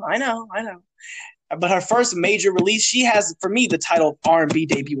album, I know. But her first major release, she has for me the title of R&B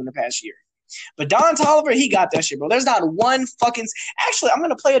debut in the past year. But Don Toliver, he got that shit, bro. There's not one fucking... Actually, I'm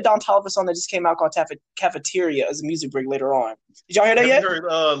going to play a Don Toliver song that just came out called Cafeteria as a music break later on. Did y'all hear that yet? You heard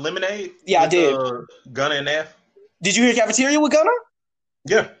Lemonade? Yeah, I did. Gunna and F? Did you hear Cafeteria with Gunna?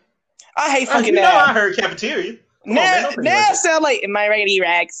 Yeah. I hate fucking Nav. I heard Cafeteria. Nav sound like, my raggedy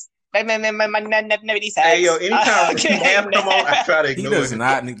rags. My Hey, yo, anytime Nav come on, I try to ignore it. He does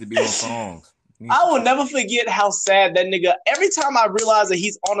not need to be on songs. I will never forget how sad that nigga. Every time I realize that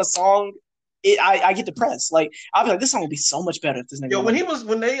he's on a song, I get depressed. Like I'll be like, this song would be so much better if this nigga. Yo, when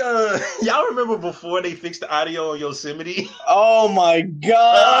they y'all remember before they fixed the audio on Yosemite? Oh my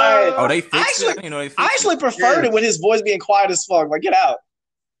god! Oh, they fixed it. I actually preferred it with his voice being quiet as fuck. Like, get out.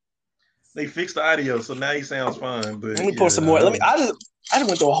 They fixed the audio, so now he sounds fine. But let me pour some more. I just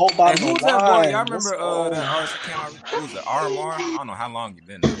went through a whole bottle. Who was that boy? Y'all remember that artist that came out? Who was it? RMR? I don't know how long you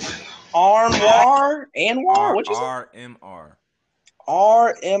been there. RMR? Anwar? What you say? RMR.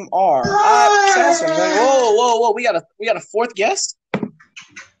 RMR. Whoa. We got a fourth guest.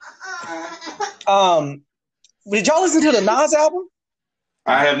 Did y'all listen to the Nas album?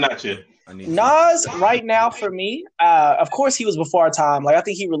 I have not yet. Nas right now for me, of course he was before our time. Like I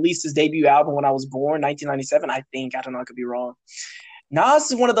think he released his debut album when I was born, 1997. I don't know, I could be wrong.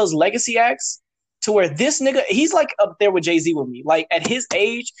 Nas is one of those legacy acts to where this nigga, he's like up there with Jay-Z with me. Like at his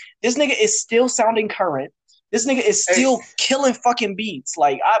age, this nigga is still sounding current. This nigga is still killing fucking beats.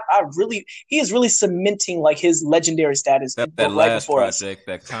 Like he is really cementing like his legendary status. That last project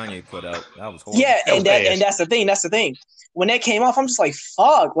that Kine put out, that was horrible. Yeah, and that's the thing. That's the thing. When that came off, I'm just like,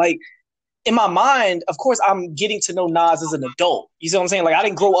 fuck. Like in my mind, of course, I'm getting to know Nas as an adult. You see what I'm saying? Like I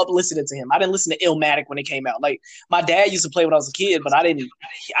didn't grow up listening to him. I didn't listen to Illmatic when it came out. Like my dad used to play when I was a kid, but I didn't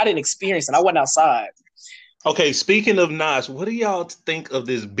experience it. I wasn't outside. Okay, speaking of Nas, what do y'all think of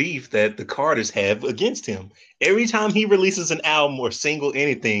this beef that the Carters have against him? Every time he releases an album or single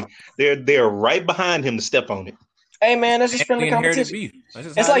anything, they're right behind him to step on it. Hey man, that's just friendly competition. Beef.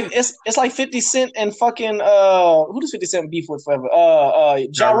 It's like 50 Cent and fucking who does 50 Cent beef with forever?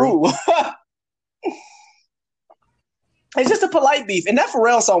 Ja Rule. It's just a polite beef, and that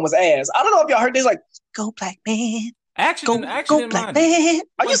Pharrell song was ass. I don't know if y'all heard this. Like, go black man, go black man.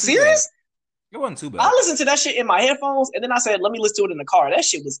 Are you serious? It wasn't too bad. I listened to that shit in my headphones, and then I said, let me listen to it in the car. That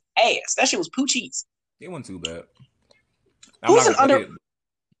shit was ass. That shit was poo cheese. It wasn't too bad. Who's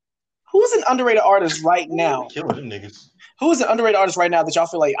an underrated artist right now? Killing them niggas. Who is an underrated artist right now that y'all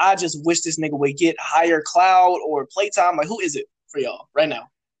feel like, I just wish this nigga would get higher cloud or playtime? Like, who is it for y'all right now?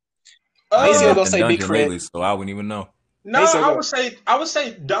 Basically, gonna say Big Crit. Lately, so I wouldn't even know. No, I would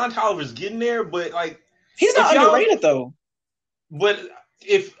say Don Toliver's getting there, but like he's not underrated though. But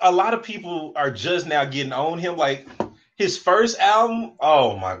if a lot of people are just now getting on him, like his first album,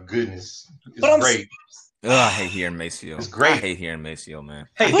 oh my goodness, it's great. I hate hearing Maceo. It's great. I hate hearing Maceo, man.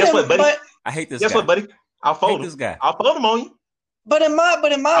 Hey, guess what, buddy? I hate this guy. Guess what, buddy? I'll fold this guy. I'll fold him on you. But in my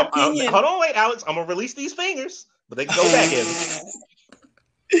opinion, hold on, wait, Alex. I'm gonna release these fingers, but they can go back at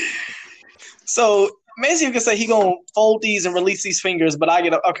me. So Maceo can say he gonna fold these and release these fingers, but I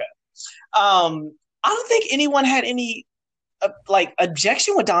get okay. I don't think anyone had any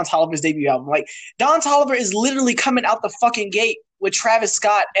objection with Don Toliver's debut album. Like Don Toliver is literally coming out the fucking gate with Travis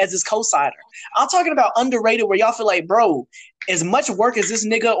Scott as his co-signer. I'm talking about underrated where y'all feel like, bro, as much work as this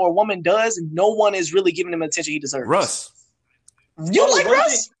nigga or woman does, no one is really giving him the attention he deserves. Russ. You like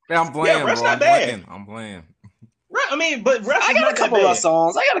Russ? Yeah, I'm playing. Yeah, Russ bro. not bad. I'm playing. I mean, but Russ I got a couple Russ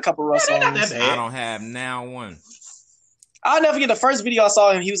songs. Not that bad. I don't have now one. I'll never forget the first video I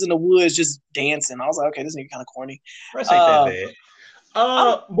saw him. He was in the woods just dancing. I was like, okay, this nigga kind of corny. Russ ain't that bad.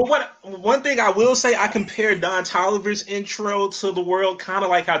 But one thing I will say, I compare Don Toliver's intro to the world kind of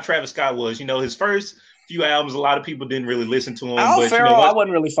like how Travis Scott was. You know, his first few albums, a lot of people didn't really listen to him. But Farrell, I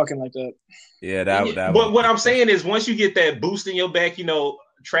wasn't really fucking like that. Yeah, that. But what I'm saying is, once you get that boost in your back, you know,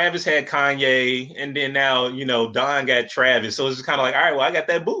 Travis had Kanye, and then now, you know, Don got Travis. So it's kind of like, all right, well, I got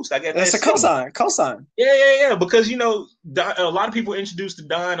that boost. I got that. That's a cosign. Yeah. Because, you know, a lot of people introduced to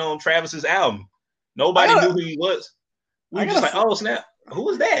Don on Travis's album. Nobody knew who he was. We were just like, oh, snap. Who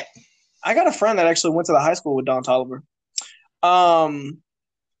was that? I got a friend that actually went to the high school with Don Toliver.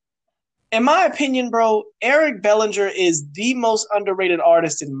 In my opinion, bro, Eric Bellinger is the most underrated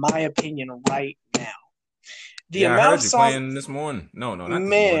artist, in my opinion, right now. I heard you playing this morning. No, not this morning.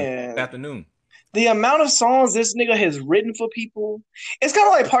 This afternoon. The amount of songs this nigga has written for people, it's kind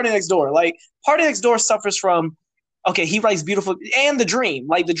of like Party Next Door. Like, Party Next Door suffers from, okay, he writes beautiful, and The Dream.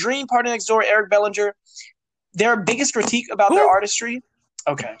 Like, The Dream, Party Next Door, Eric Bellinger, their biggest critique about their artistry.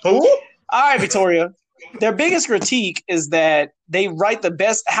 Okay. Who? All right, Victoria. Their biggest critique is that they write the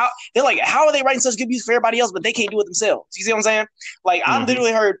best. How are they writing such good music for everybody else, but they can't do it themselves? You see what I'm saying? Like, I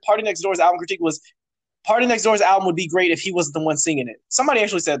literally heard Party Next Door's album critique was, Party Next Door's album would be great if he wasn't the one singing it. Somebody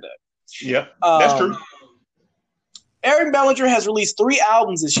actually said that. Yeah, that's true. Eric Bellinger has released 3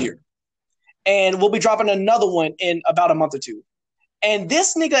 albums this year, and we'll be dropping another one in about a month or 2. And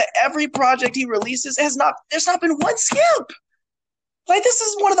this nigga, every project he releases there's not been one skip. Like, this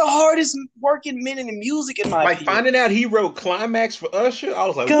is one of the hardest working men in the music, in my opinion. Finding out he wrote Climax for Usher, I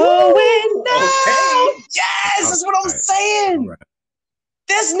was like, going woo! down. Okay. Yes, that's what I'm saying. Right.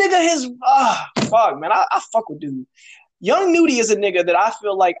 This nigga fuck, man. I fuck with dude. Young Nudie is a nigga that I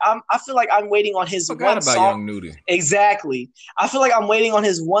feel like I'm waiting on his one song. Young Nudie. Exactly. I feel like I'm waiting on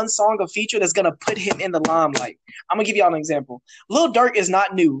his one song or feature that's gonna put him in the limelight. I'm gonna give y'all an example. Lil Durk is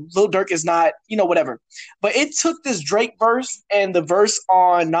not new. Lil Durk is not, whatever. But it took this Drake verse and the verse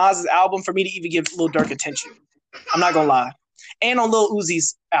on Nas's album for me to even give Lil Durk attention. I'm not gonna lie. And on Lil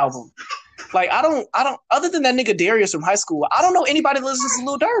Uzi's album. Like, I don't other than that nigga Darius from high school, I don't know anybody that listens to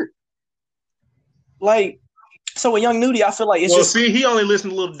Lil Durk. Like, so with Young Nudie, I feel like it's just... he only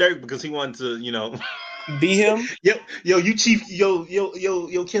listened to Lil Durk because he wanted to, be him. Yo, you chief, yo,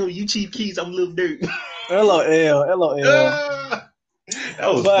 Kelly, you Chief Keys, I'm Lil Durk. LOL.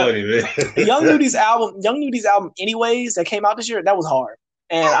 That was funny, man. Young Nudie's album, anyways, that came out this year, that was hard,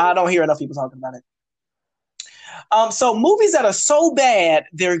 and I don't hear enough people talking about it. So movies that are so bad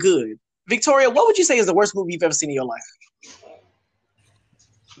they're good. Victoria, what would you say is the worst movie you've ever seen in your life?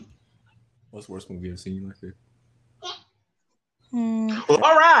 What's the worst movie you've ever seen in your life? Well,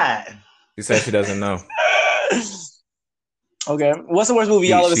 all right. She said she doesn't know. Okay. What's the worst movie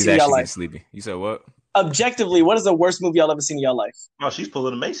y'all ever seen in your life? Sleepy. You said what? Objectively, what is the worst movie y'all ever seen in your life? Oh, she's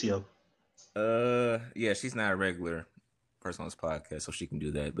pulling a Maceo. Yeah, she's not a regular person on this podcast, so she can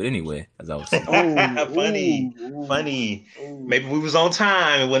do that. But anyway, as I was saying. Funny. Maybe we was on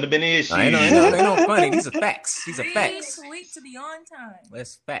time. It wouldn't have been an issue. Ain't no funny. These are facts. Sleep to be on time.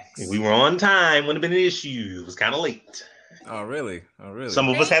 That's facts. If we were on time. Wouldn't have been an issue. It was kind of late. Oh, really? Some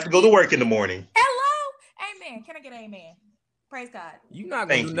of us have to go to work in the morning. Hello? Amen. Can I get an amen? Praise God. You're not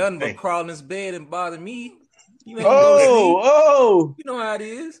going to do nothing but crawl in this bed and bother me. You ain't oh. You know how it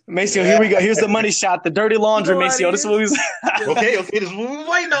is. Maceo, here we go. Here's the money shot. The dirty laundry, Maceo. This is what we Okay. This is what we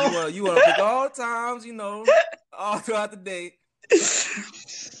waiting on. You want to pick all times, all throughout the day.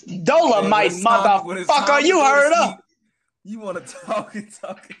 Dolomite, motherfucker. You heard her. You want to talk.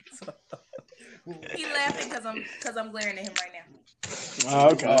 He laughing because I'm glaring at him right now. Oh,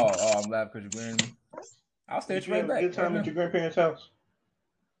 okay. Oh, I'm laughing because you're glaring at me. I'll stay right back. Good time at your grandparents' house.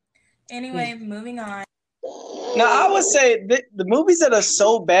 Anyway, moving on. Now, I would say the movies that are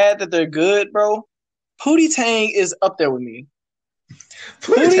so bad that they're good, bro, Pootie Tang is up there with me.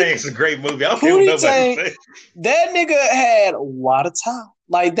 Pootie Tang's a great movie. I don't care what nobody say. That nigga had a lot of time.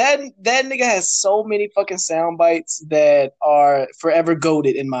 Like, that nigga has so many fucking sound bites that are forever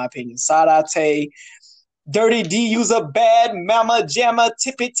goated, in my opinion. Sadate, Dirty D, use a bad mama jamma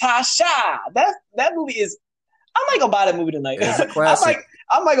tippy ta sha. That movie is... I might go buy that movie tonight. It's a classic.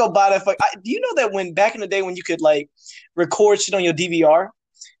 I might go buy that. Do you know that when back in the day when you could like record shit on your DVR?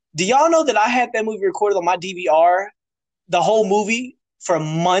 Do y'all know that I had that movie recorded on my DVR, the whole movie for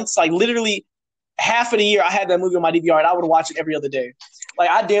months? Like literally half of the year I had that movie on my DVR and I would watch it every other day. Like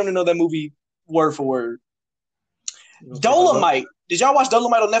I damn near know that movie word for word. Dolomite. Did y'all watch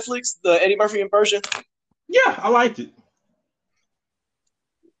Dolomite on Netflix? The Eddie Murphy version? Yeah, I liked it.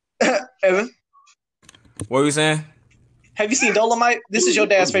 Evan? What were you saying? Have you seen Dolomite? This is your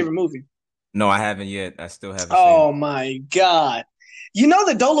dad's favorite movie. No, I haven't yet. I still haven't Oh seen it. my God. You know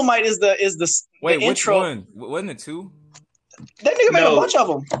that Dolomite is the Wait, the which intro. one? Wasn't it two? That nigga made a bunch of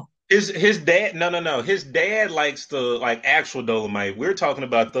them. His dad no. His dad likes the actual Dolomite. We're talking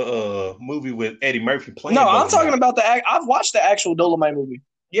about the movie with Eddie Murphy playing. No, Dolomite. I'm talking about I've watched the actual Dolomite movie.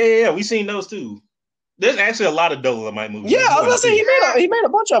 Yeah. We seen those too. There's actually a lot of Dolomite movies. Yeah, I was gonna say he made a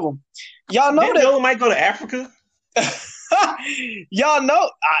bunch of them. Y'all know that Dolomite go to Africa? Y'all know,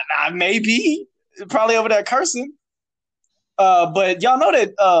 maybe probably over there cursing. But y'all know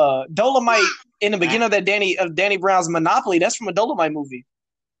that Dolomite in the beginning of Danny Brown's Monopoly, that's from a Dolomite movie.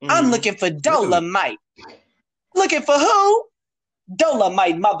 I'm looking for Dolomite. Looking for who?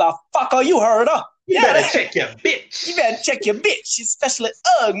 Dolomite, motherfucker. You heard her. You better check your bitch. You better check your bitch, especially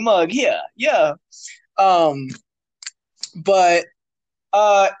Ugg Mug here. Yeah. But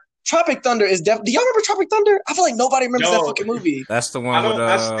Tropic Thunder is definitely. Do y'all remember Tropic Thunder? I feel like nobody remembers that fucking movie. That's the one.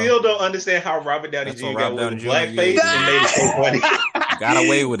 I still don't understand how Robert Downey Jr. got away with blackface and made it so funny. Got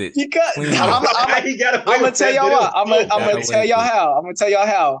away with it. I'm gonna tell y'all what. I'm gonna tell y'all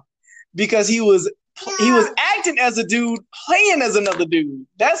how. Because he was acting as a dude, playing as another dude.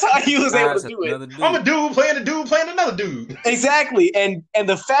 That's how he was able to do it. I'm a dude playing another dude. Exactly, and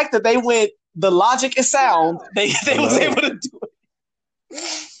the fact that they went, the logic is sound. They was able to do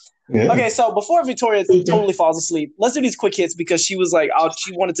it. Yeah. Okay, so before Victoria totally falls asleep, let's do these quick hits because she was like,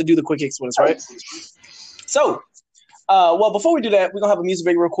 she wanted to do the quick hits with us, right? So, well, before we do that, we're gonna have a music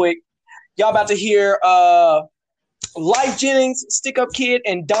break real quick. Y'all about to hear Life Jennings, Stick Up Kid,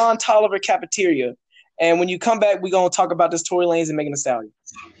 and Don Tolliver Cafeteria. And when you come back, we're going to talk about this Tory Lanez and Megan Thee Stallion.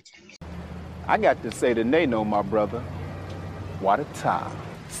 I got to say to Nano, my brother, what a tie.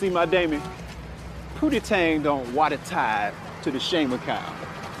 See, my Damien, Pootie Tang don't water tie to the shame of cow.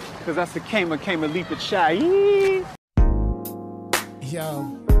 Because that's the came a leap of shy. Yo.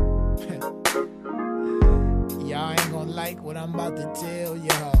 Y'all ain't gonna like what I'm about to tell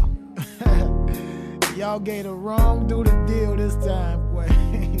y'all. Y'all gave the wrong do the deal this time, boy.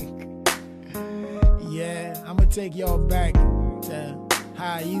 Yeah, I'm gonna take y'all back to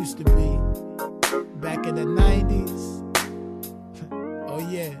how I used to be. Back in the 90s. Oh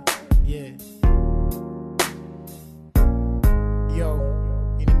yeah, yeah. Yo,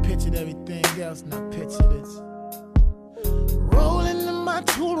 you done pictured everything else, now picture this. Rolling in my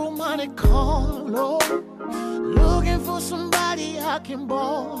Total Monte Carlo, looking for somebody I can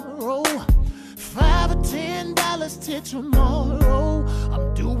borrow. $5 or $10 till tomorrow.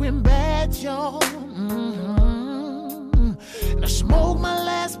 I'm doing bad, y'all. And I smoked my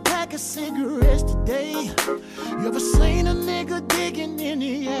last pack of cigarettes today. You ever seen a nigga digging in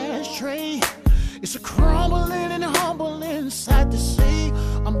the ashtray? It's a crumbling and humbling sight to see.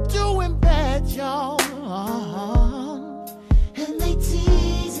 I'm doing bad, y'all. And they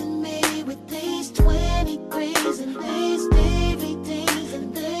teasing me with these 23s and these DVDs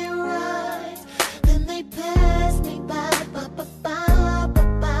and they rides. Then they pass me by,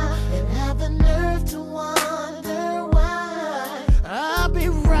 and have the nerve to wonder why. I'll be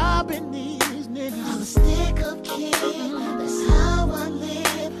robbing these niggas. I'm a stick-up kid, that's how I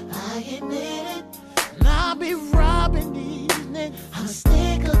live, I admit it. And I'll be robbing these niggas. I'm a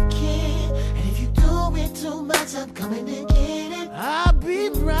stick-up kid, and if you do it too much, I'm coming to get it. I'll be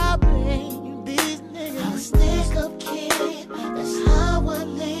robbing these niggas. I'm a stick-up kid, that's how I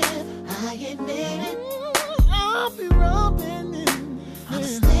live, I admit it. I'll be robbing these niggas. I'm a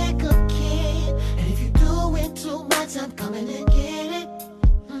stick-up kid, and if you do it too much, I'm coming to get it.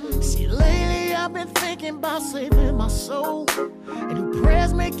 See, lately I've been thinking about saving my soul, and do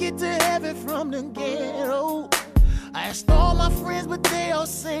prayers make it to heaven from the ghetto? I asked all my friends, but they all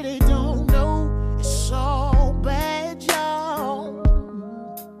say they don't know. It's all bad, y'all.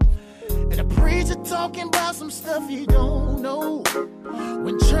 And the preacher talking about some stuff he don't know.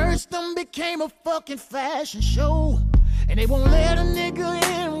 When church done became a fucking fashion show, and they won't let a nigga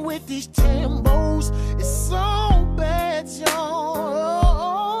in with these Timbos. It's so bad,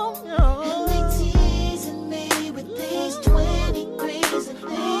 y'all. And they teasing me with these 23s and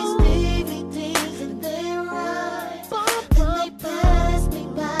these DVDs and they rides. Then they pass me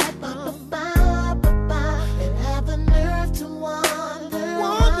by, and have the nerve to wonder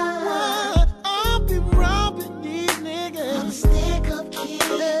why. I'll be robbing these niggas. I'm a stick-up kid,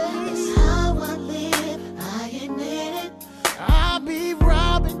 that's how I live, I admit it. I'll be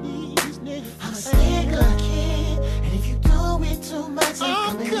robbing these niggas. I'm a stick-up kid, and if you do it too much,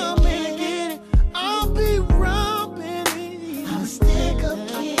 I'm coming to get it. I'll be robbing these. I'm a stick-up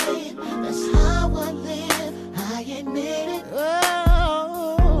kid, that's how I live, I admit it.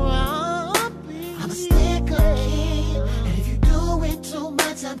 I'm a stick-up kid, and if you do it too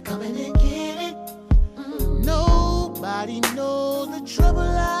much, I'm coming to get it. Nobody knows the trouble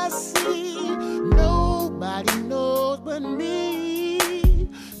I see. Nobody knows but me.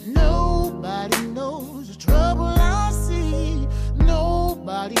 Nobody knows the trouble I see.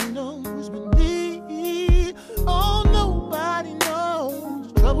 Nobody knows but me. Oh, nobody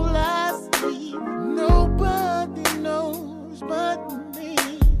knows the trouble I see. Nobody knows but me.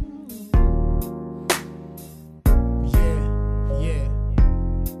 Yeah.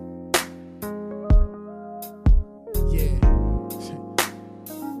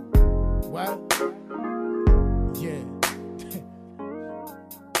 What? Yeah.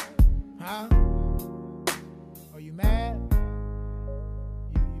 Huh? Are you mad?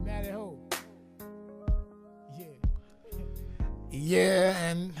 You mad at who? Yeah. Yeah,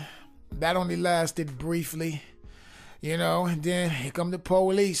 and that only lasted briefly, you know, and then here come the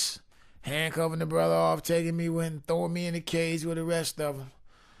police, handcuffing the brother off, taking me and throwing me in the cage with the rest of them.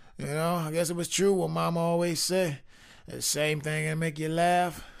 You know, I guess it was true what Mama always said. The same thing can make you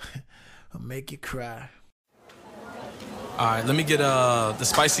laugh or make you cry. All right, let me get the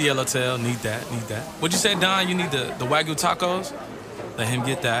spicy yellowtail. Need that. What'd you say, Don? You need the Wagyu tacos? Let him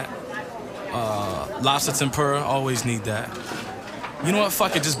get that. Lobster tempura, always need that. You know what?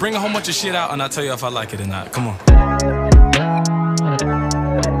 Fuck it. Just bring a whole bunch of shit out and I'll tell you if I like it or not. Come on.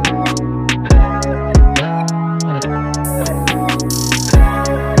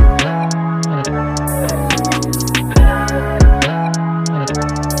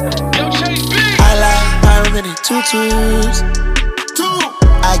 I like pyramid 2 tutus.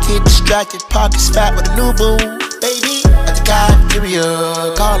 I get distracted, pockets fat with a new boo. Baby, at the cafeteria,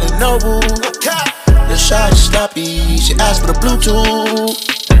 calling Noble. The shot is sloppy, she asked for the Bluetooth.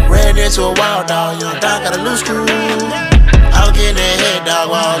 Ran into a wild dog, young dog got a loose screw. I was getting that head dog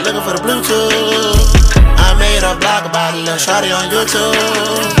while looking for the Bluetooth. I made a blog about it, little shawty on YouTube.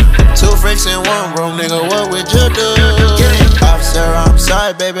 2 freaks in one room, nigga, what would you do? Get it? Officer, I'm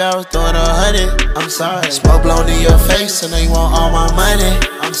sorry, baby, I was throwing 100. I'm sorry. Smoke blown in your face, and now you want all my money.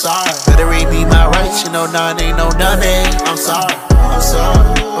 I'm sorry. Better read me my rights, you know, none ain't no dummy. I'm sorry. I'm sorry.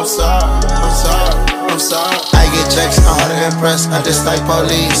 I'm sorry. I'm sorry. I'm sorry. I get checks, I'm hard to impress. I just like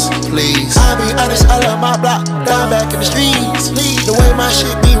police, please. I'll be honest, I love my block, down back in the streets. Please. The way my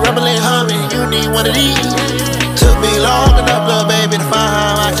shit be rumbling, humming, you need one of these. Took me long enough, little baby, to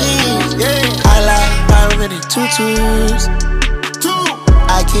find my keys. Yeah. I like pyramid tutus.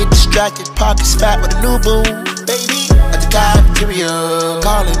 I get distracted, pockets fat with a new boo. Baby, at the cafeteria,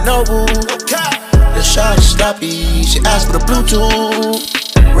 calling Noble. The shot is sloppy, she asked for the Bluetooth.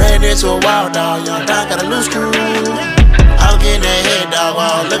 Ran into a wild dog, young dog got a loose screw. I was getting that head dog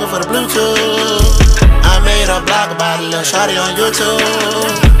while looking for the Bluetooth. I made a blog about it, little shawty on YouTube.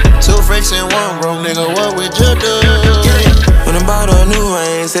 2 freaks in one room, nigga, what would you do? When I bought a new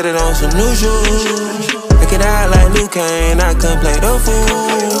ring, set it on some new shoes. Look it out like Luke Kane, I couldn't play the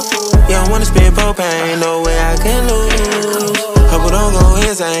fool. Yeah, I wanna spend propane, no way I can lose. Hope it don't go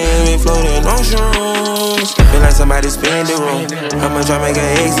insane, me floating on shrooms. Feel like somebody spin the room. How much I make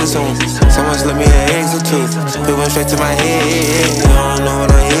an exit soon? Someone slip me an exit too. It went straight to my head. You don't know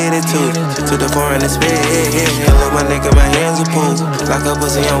what I'm headed to. To the foreign and spit. Look my nigga, my hands are pulled. Like a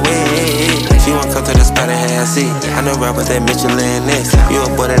pussy on wet. She won't come to the spot and have a seat. I know rappers that Michelin this. You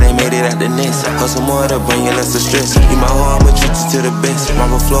a boy that ain't made it out the nest. Hustle more to bring you less of stress. You my hoe, I'ma treat you to the best.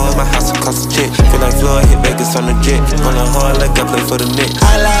 Marble floor, my house will cost a check. Feel like Floyd hit Vegas on the jet. On the hard like I play for the Knicks.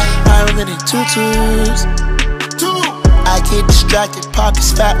 I like pyramid tutus. I get distracted,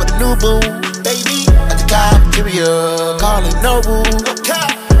 pockets fat with a new boo. Baby, at the cafeteria, calling Noble.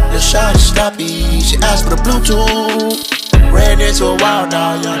 The shot is sloppy, she asked for the Bluetooth. Ran into a wild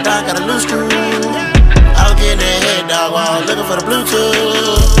dog, young dog got a loose screw. I was getting that head dog while looking for the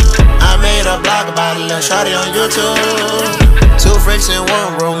Bluetooth. I made a blog about it, little shawty on YouTube. 2 freaks in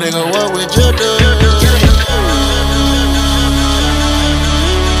one room, nigga, what would you do?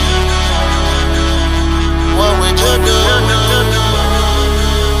 What would you do?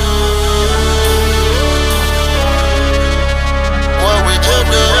 What would you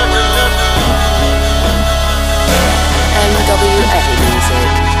do? NWA music.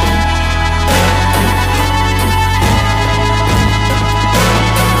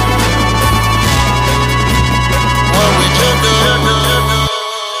 What would you do?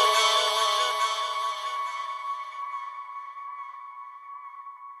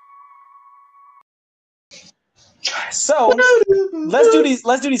 So let's do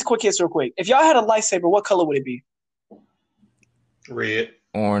these quick hits real quick. If y'all had a lightsaber, what color would it be? Red.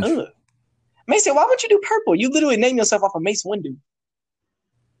 Orange. Ugh. Mason, why would you do purple? You literally name yourself off of Mace Windu.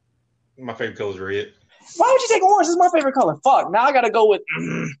 My favorite color is red. Why would you take orange? This is my favorite color. Fuck. Now I gotta go with.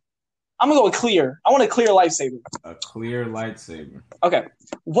 I'm gonna go with clear. I want a clear lightsaber. A clear lightsaber. Okay.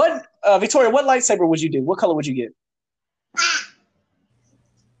 What, Victoria? What lightsaber would you do? What color would you get?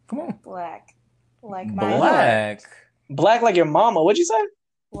 Come on. Black. Like my Black. Black like your mama. What'd you say?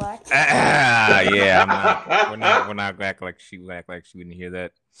 Black. Yeah. We're not act like she wouldn't hear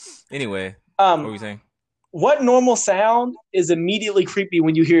that. Anyway, what were you saying? What normal sound is immediately creepy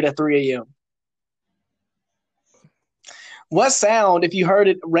when you hear it at 3 a.m.? What sound, if you heard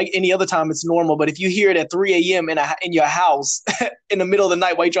it any other time, it's normal, but if you hear it at 3 a.m. in your house in the middle of the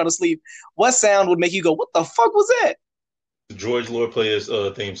night while you're trying to sleep, what sound would make you go, what the fuck was that? George Lord Player's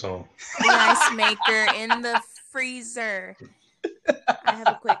theme song. The ice maker in the freezer. I have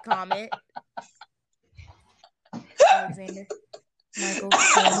a quick comment. Alexander. Michael.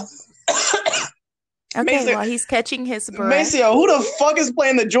 Okay, Mason, while he's catching his breath. Maceo, who the fuck is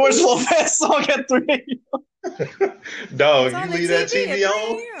playing the George Lopez song at 3 a.m.? Dog, you leave that TV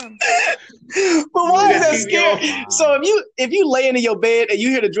on? But why is that scary? So if you laying in your bed and you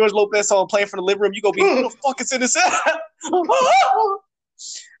hear the George Lopez song playing from the living room, you go be, who the fuck is in this house?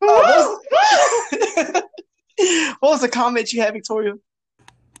 What was the comment you had, Victoria?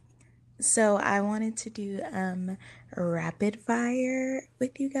 So I wanted to do rapid fire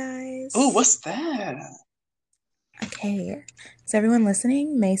with you guys. Oh, what's that? Okay. Is everyone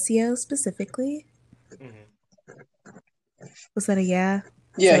listening? Maceo specifically? Was that a yeah?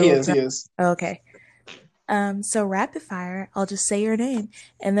 Yeah, So, he is. Okay. So rapid fire, I'll just say your name,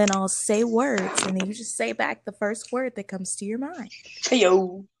 and then I'll say words, and then you just say back the first word that comes to your mind. Hey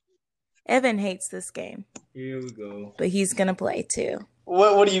yo. Evan hates this game. Here we go. But he's gonna play too.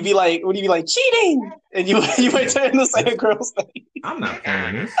 What do you be like? What do you be like? Cheating! And you wait turn the same girl's name. I'm not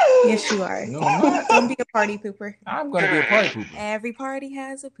playing this. Yes, you are. No, I'm not. Don't be a party pooper. I'm gonna be a party pooper. Every party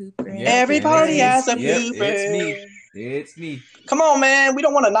has a pooper. Yep, Every party has a pooper. It's me. It's me. Come on, man. We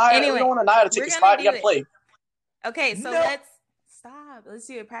don't want to Naya. Anyway, we don't want to Naya to take a spot. You gotta play. Okay, so let's stop. Let's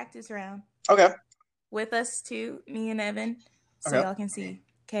do a practice round. Okay. With us two, me and Evan, so Okay. y'all can see.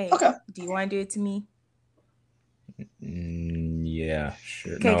 Okay. Okay. Do you want to do it to me? Yeah,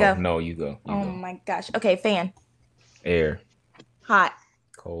 sure. Okay, go. No, you go. You Oh go. my gosh. Okay, fan. Air. Hot.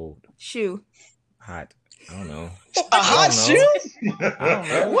 Cold. Shoe. Hot. I don't know. A hot shoe? I don't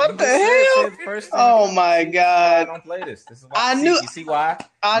know. What You the just hell? said the first thing. Oh my god. I don't play this. This is why. I knew. You see why?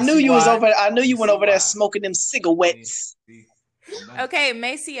 I You knew see you was why? over. I knew you went see over there why? smoking them cigarettes. Okay,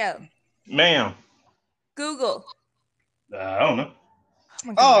 Maceo. Ma'am. Google. I don't know.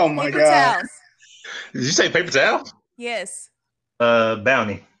 Oh my Paper god. towels. Did you say paper towel? Yes.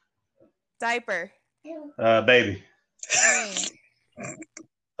 Bounty. Diaper. Baby. Ring.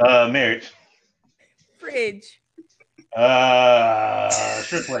 Marriage. Fridge.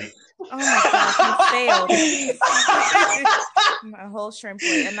 Shrimp plate. Oh my gosh, you failed. My whole shrimp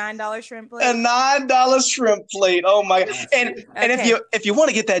plate. A $9 shrimp plate. A $9 shrimp plate. Oh my! And if you want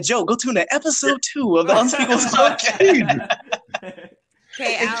to get that joke, go tune to episode 2 of the Unspeakables podcast.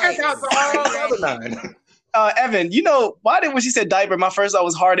 Okay, And Alex. check out the other 9. Evan, you know why did when she said diaper, my first thought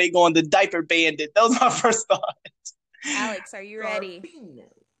was Heartache going the diaper bandit. That was my first thought. Alex, are you ready?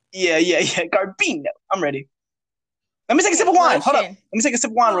 Yeah. Garbino. I'm ready. Let me take a sip of wine. Hold up. Lotion. Let me take a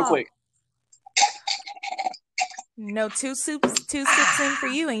sip of wine real Oh. quick. No, two sips in for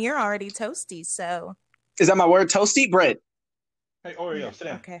you, and you're already toasty. So Is that my word? Toasty bread. Hey, Oreo, sit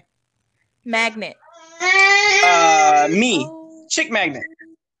down. okay. Magnet. Me. Chick magnet.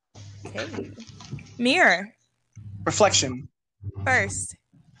 Okay. Mirror. Reflection. First.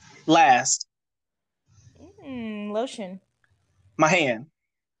 Last. Lotion. My hand.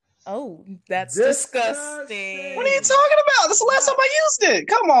 Oh, that's disgusting. What are you talking about? This is the last time I used it.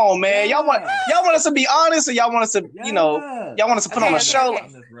 Come on, man. Y'all want us to be honest, or y'all want us to, y'all want us to put on a show? Okay.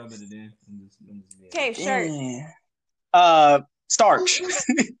 I'm just rubbing it in. Okay, shirt. Starch.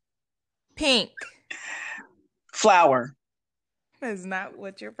 Pink. Flour. That's not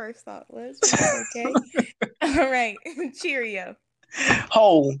what your first thought was. Okay. All right. Cheerio.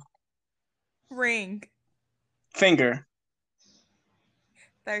 Hole. Ring. Finger.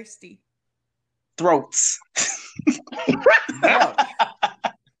 Thirsty. Throats. How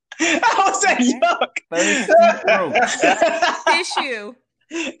was that yuck? Tissue.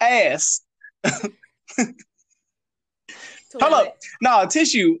 Ass. Hold up. No,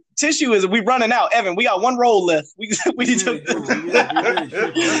 tissue. Tissue is we running out. Evan, we got one roll left. We need to.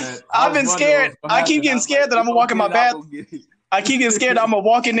 I've been scared. I keep getting scared that I'm gonna walk in my bath. I keep getting scared that I'm gonna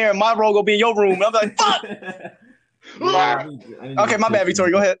walk in there and my roll gonna be in your room. I'm like, fuck. Okay, my bad,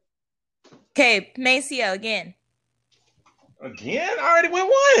 Victoria. Go ahead. Okay, Maceo again. Again? I already went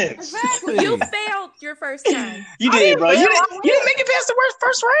once. Exactly. You failed your first time. You did, bro. You didn't make it past the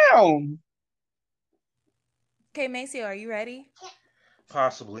first round. Okay, Maceo, are you ready?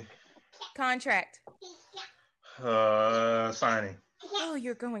 Possibly. Contract. Signing. Oh,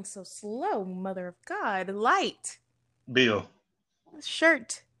 you're going so slow, mother of God. Light. Bill.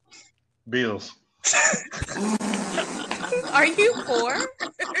 Shirt. Bills. Are you poor?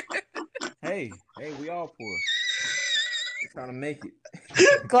 Hey, we all poor. We're trying to make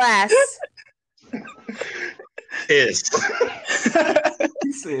it. Glass. Yes.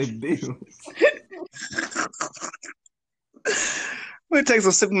 He said Bill. Let me take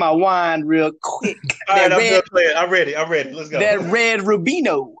some sip of my wine real quick. All right, I'm ready. Let's go. That red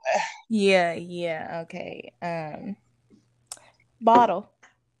Rubino. Yeah. Okay. Bottle.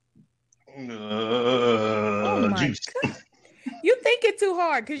 Oh my Juice. God. You think it too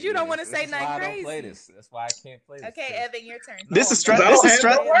hard because you don't want to say That's why nothing I crazy. don't play this. That's why I can't play this. Okay, Evan, your turn. This is stress.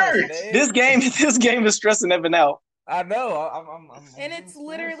 This game is stressing Evan out. I know. And it's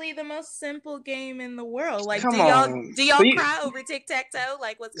literally the most simple game in the world. Like, Come do y'all on. cry over tic-tac-toe?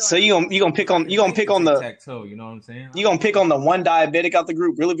 Like, what's going So on? you gonna pick on the tic-tac-toe, you know what I'm saying? You gonna pick on the one diabetic out the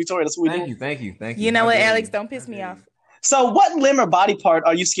group, really, Victoria? That's what we do. Thank you. You know what, Alex? Don't piss me off. So, what limb or body part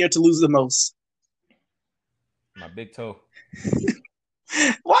are you scared to lose the most? My big toe.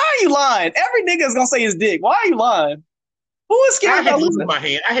 Why are you lying? Every nigga is gonna say his dick. Why are you lying? Who is scared about losing my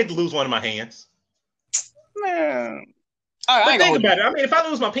hand? I had to lose one of my hands. Man, But think about it. I mean, if I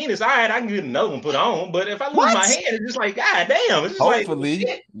lose my penis, all right, I can get another one put on. But if I lose my hand, it's just like, god damn. It's just Hopefully, like,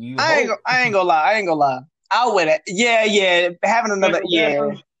 shit. I ain't gonna lie. I would, yeah, having another,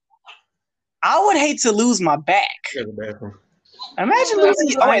 yeah. I would hate to lose my back. Imagine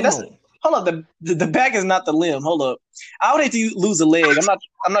losing. Oh wait, hold up. The back is not the limb. Hold up. I would hate to lose a leg.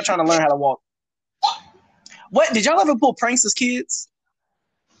 I'm not trying to learn how to walk. What did y'all ever pull pranks as kids?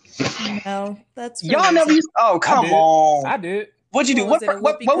 No, that's y'all never used. Oh come on! I did. What'd you do? What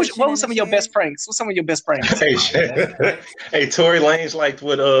was some of your best pranks? What's some of your best pranks? Hey, Tory Lanez liked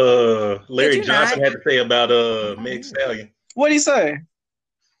what Larry Johnson had to say about Meg Stallion. What did he say?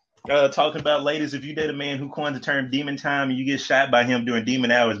 Talking about, ladies, if you date a man who coined the term demon time and you get shot by him during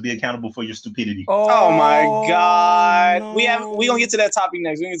demon hours, be accountable for your stupidity. Oh my God. No. We gonna get to that topic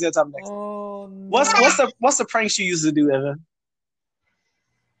next. Oh, no. What's the pranks you used to do, Evan?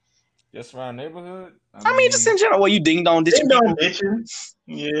 Just around neighborhood? I mean, just in general. Well, you ding dong ditching.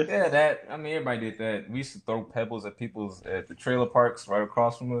 Yeah, that. I mean, everybody did that. We used to throw pebbles at the trailer parks right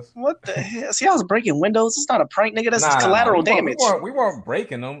across from us. What the hell? See, I was breaking windows. It's not a prank, nigga. That's collateral damage. We weren't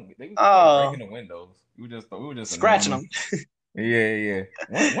breaking them. They were breaking the windows. We were just scratching them. Yeah.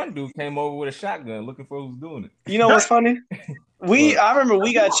 One dude came over with a shotgun looking for who was doing it. You know what's funny? I remember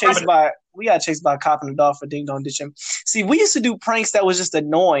we got chased by a cop and a dog for ding dong ditching. See, we used to do pranks that was just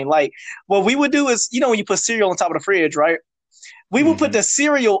annoying. Like what we would do is, when you put cereal on top of the fridge, right? We would put the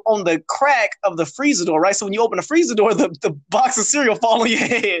cereal on the crack of the freezer door, right? So when you open the freezer door, the box of cereal fall on your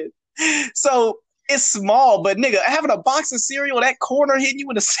head. So it's small, but nigga, having a box of cereal, that corner hitting you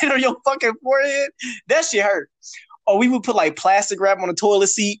in the center of your fucking forehead, that shit hurt. Or we would put like plastic wrap on the toilet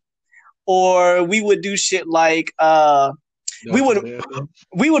seat, or we would do shit like we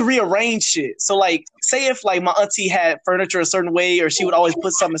would rearrange shit. So like, say if like my auntie had furniture a certain way, or she would always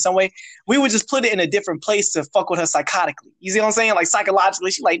put something in some way, we would just put it in a different place to fuck with her psychotically. You see what I'm saying? Like psychologically,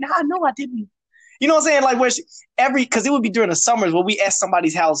 she's like, nah, no, I didn't. You know what I'm saying? Like where because it would be during the summers where we at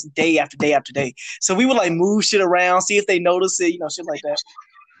somebody's house day after day after day. So we would like move shit around, see if they notice it, shit like that.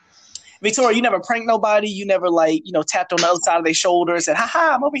 Victoria, you never pranked nobody. You never tapped on the other side of their shoulder and said,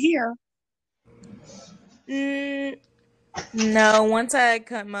 "Ha, I'm over here." No, once I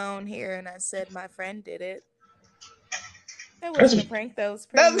cut my own hair and I said my friend did it. That wasn't a prank, though.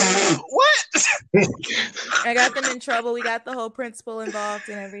 What? I got them in trouble. We got the whole principal involved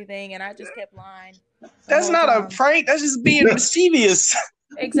and everything, and I just kept lying. That's not a prank. That's just being mischievous.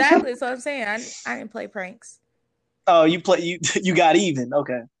 Exactly. So I'm saying I didn't play pranks. Oh, you got even.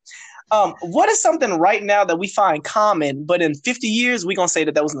 Okay. What is something right now that we find common, but in 50 years we're gonna say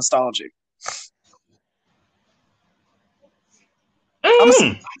that was nostalgic?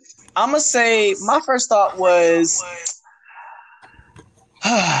 I'm gonna say my first thought was,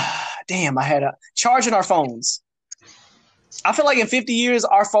 damn, I had charging our phones. I feel like in 50 years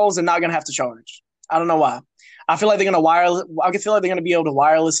our phones are not gonna have to charge. I don't know why. I feel like they're gonna be able to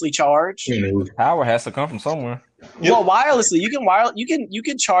wirelessly charge. Power has to come from somewhere. Well, wirelessly, you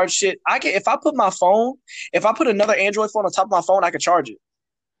can charge shit. If I put another Android phone on top of my phone, I could charge it.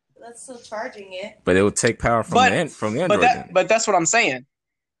 That's still charging it. But it would take power from the Android. But that's what I'm saying.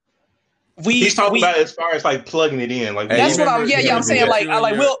 He's talking about as far as like plugging it in. Like that's what I'm. Yeah. I'm saying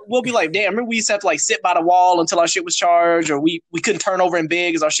we'll be like, damn. Remember we used to have to like sit by the wall until our shit was charged, or we couldn't turn over in bed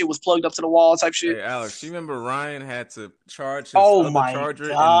because our shit was plugged up to the wall type shit. Hey Alex, you remember Ryan had to charge his charger?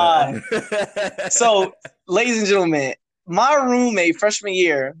 God. So, ladies and gentlemen, my roommate freshman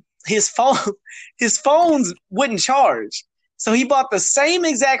year, his phones wouldn't charge, so he bought the same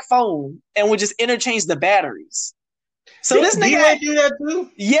exact phone and would just interchange the batteries. So this nigga do that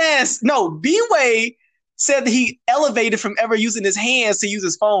too? Yes. No, B-Way said that he elevated from ever using his hands to use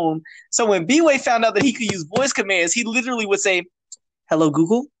his phone. So when B-Way found out that he could use voice commands, he literally would say, "Hello,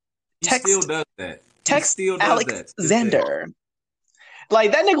 Google." Text, he still does that. Text Alexander.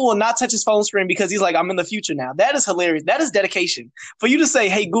 Like that nigga will not touch his phone screen because he's like, I'm in the future now. That is hilarious. That is dedication. For you to say,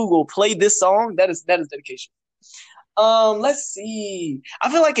 "Hey Google, play this song," that is dedication. Let's see.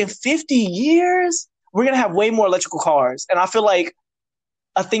 I feel like in 50 years, we're going to have way more electrical cars. And I feel like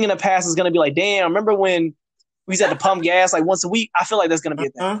a thing in the past is going to be like, damn, remember when we used to have to pump gas like once a week? I feel like that's going to be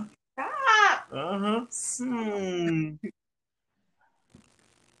a thing.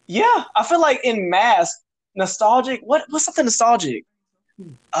 Yeah, I feel like in mass, nostalgic. What's something nostalgic?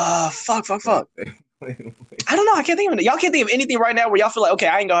 Fuck. I don't know. I can't think of it. Y'all can't think of anything right now where y'all feel like, okay,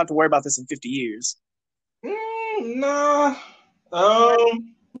 I ain't going to have to worry about this in 50 years. Nah.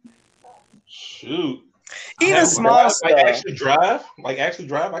 Shoot. Even small stuff. Like actually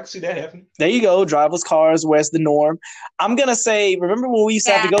drive. I can see that happening. There you go. Driverless cars, where's the norm? I'm gonna say, remember when we used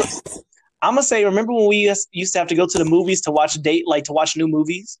to have to go? I'm gonna say, remember when we used to have to go to the movies to watch new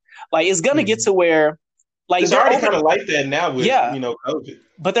movies? Like, it's gonna get to where, like, it's already kind of like that now with COVID.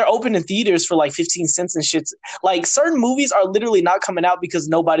 But they're open in theaters for like 15 cents and shit. Like, certain movies are literally not coming out because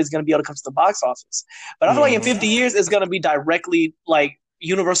nobody's gonna be able to come to the box office. But I feel like in 50 years, it's gonna be directly like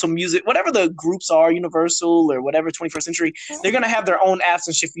Universal Music, whatever the groups are, Universal or whatever, 21st Century. They're gonna have their own apps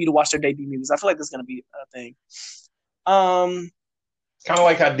and shit for you to watch their debut movies. I feel like that's gonna be a thing. Kind of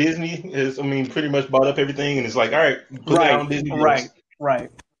like how Disney is, pretty much bought up everything, and it's like, all right, put that on Disney. Right.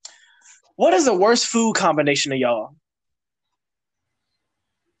 What is the worst food combination of y'all?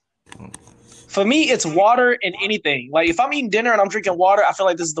 For me, it's water and anything. Like, if I'm eating dinner and I'm drinking water, I feel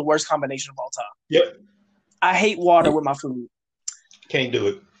like this is the worst combination of all time. Yep. I hate water with my food. Can't do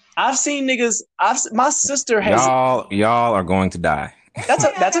it. I've seen niggas. My sister has. Y'all are going to die. That's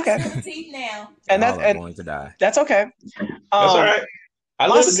okay. And that's going to die. That's okay. That's all right. I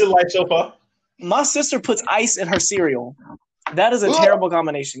live a good life so far. My sister puts ice in her cereal. That is a terrible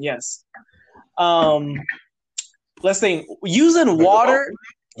combination. Yes. Let's think. Using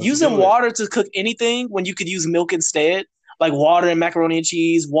water to cook anything when you could use milk instead, like water and macaroni and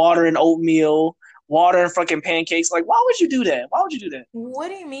cheese, water and oatmeal, water and fucking pancakes. Like, why would you do that? What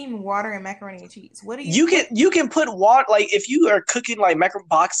do you mean water and macaroni and cheese? What do you can put water, like, if you are cooking like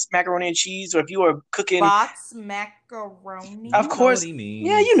box macaroni and cheese, or if you are cooking box macaroni. Of course.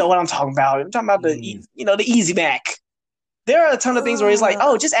 Yeah, you know what I'm talking about. I'm talking about the Easy Mac. There are a ton of things where it's like,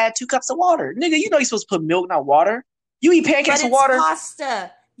 oh, just add 2 cups of water. Nigga, you know you're supposed to put milk, not water. You eat pancakes with water.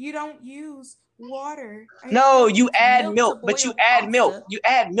 Pasta. You don't use water. No, you add milk, but you add milk. You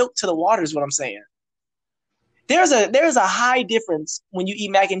add milk to the water is what I'm saying. There's a high difference when you eat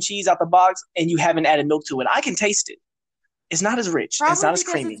mac and cheese out the box and you haven't added milk to it. I can taste it. It's not as rich. Probably it's not as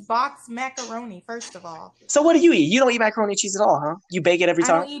because creamy. It's boxed macaroni, first of all. So what do you eat? You don't eat macaroni and cheese at all, huh? You bake it every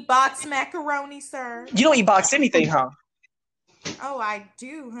time? I don't eat boxed macaroni, sir. You don't eat boxed anything, huh? Oh, I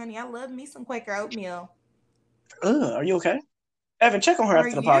do, honey. I love me some Quaker oatmeal. Are you okay? Evan, check on her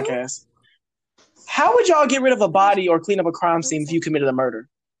after the podcast. How would y'all get rid of a body or clean up a crime scene if you committed a murder?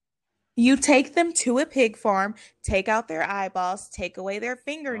 You take them to a pig farm, take out their eyeballs, take away their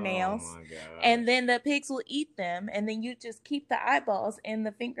fingernails, and then the pigs will eat them, and then you just keep the eyeballs and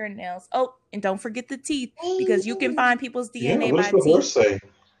the fingernails. Oh, and don't forget the teeth, because you can find people's DNA by teeth. Horse say?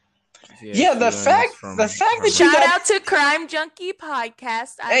 Yeah, the fact that you shout out to Crime Junkie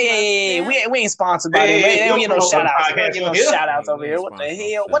Podcast. Hey, we ain't sponsored by them. They don't get no shout outs. We don't get no shout outs over here. What the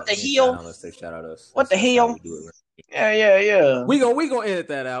hell? What the hell? What the hell? Yeah. We gonna edit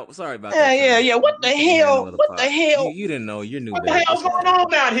that out. Sorry about that. Yeah. What the hell? What the hell? You didn't know. You're new. What the hell's going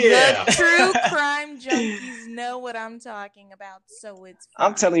on out here? The true crime junkies know what I'm talking about, so it's fine.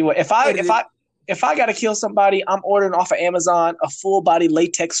 I'm telling you what. If I gotta kill somebody, I'm ordering off of Amazon a full body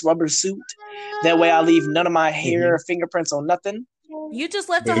latex rubber suit. That way, I leave none of my hair, fingerprints on nothing. You just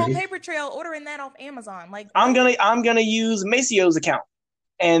left a whole paper trail ordering that off Amazon. Like, I'm gonna use Macio's account.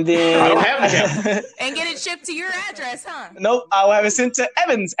 And then I don't have an account. And get it shipped to your address, huh? Nope, I'll have it sent to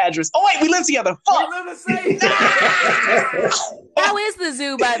Evan's address. Oh wait, we live together. Fuck. How is the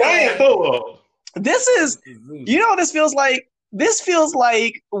zoo, by the way? This is, you know what this feels like? This feels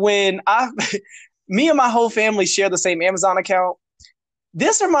like when me and my whole family share the same Amazon account.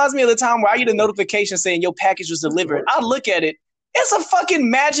 This reminds me of the time where I get a notification saying your package was delivered. I look at it. It's a fucking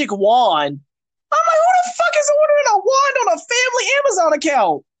magic wand. I'm like, who the fuck is ordering a wand on a family Amazon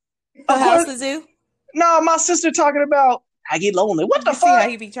account? The house the zoo? No, my sister talking about I get lonely. What the fuck? How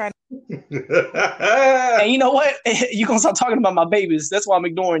you be trying And you know what? You gonna stop talking about my babies. That's why I'm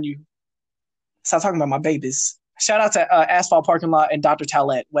ignoring you. Stop talking about my babies. Shout out to Asphalt Parking Lot and Dr.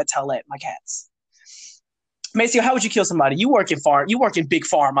 Towlette, Wet Towlette, my cats. Maceo, how would you kill somebody? You work in big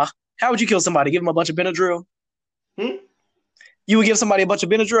pharma. How would you kill somebody? Give them a bunch of Benadryl? You would give somebody a bunch of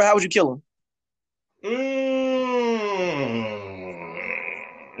Benadryl? How would you kill them?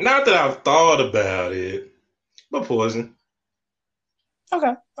 Not that I've thought about it, but poison.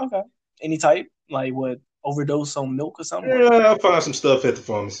 Okay. Any type? Like what? Overdose on milk or something? Yeah, I'll find some stuff at the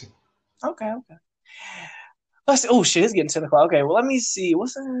pharmacy. Okay. Let's see. Oh shit, it's getting 10 o'clock. Okay, well let me see.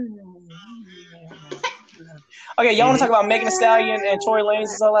 What's that? Okay, y'all want to talk about Megan Thee Stallion and Tory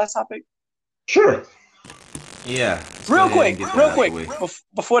Lanez as our last topic? Sure. Yeah. Real quick.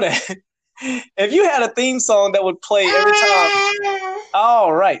 Before that, if you had a theme song that would play every time,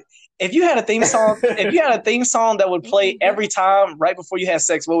 all right. If you had a theme song that would play every time right before you had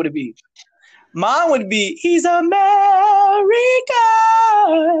sex, what would it be? Mine would be "He's American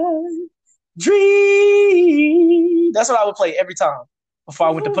Dream." That's what I would play every time before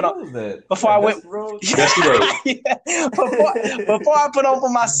I went to put on. Before I went, Dusty Road. yeah, before I put on for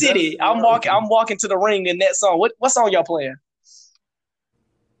my city, I'm walking to the ring in that song. What song y'all playing?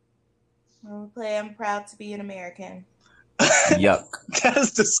 We're playing "Proud to Be an American." Yuck. That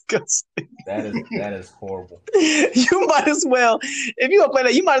is disgusting. That is horrible. You might as well, if you gonna play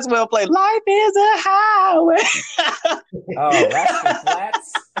that, you might as well play "Life Is a Highway." Oh, Rascal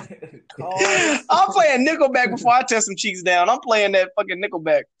Flats. I'm playing Nickelback before I tear some cheeks down. I'm playing that fucking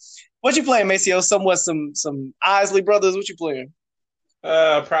Nickelback. What you playing, Maceo? Somewhat some Isley Brothers. What you playing?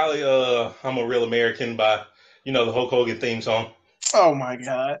 Probably I'm a Real American by the Hulk Hogan theme song. Oh my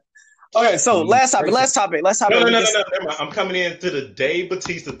god. Okay, so last topic. No, never mind. I'm coming in to the Dave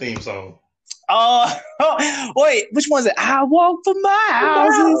Bautista theme song. Wait, which one's it? I walk for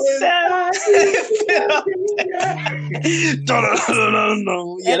miles inside. Yeah,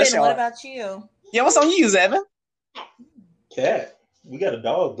 that's Evan, what about you? Yeah, what song you use, Evan? Cat. We got a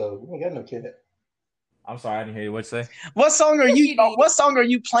dog though. We don't got no cat. I'm sorry, I didn't hear you. What you say? What song are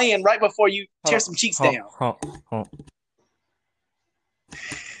you playing right before you tear some cheeks down?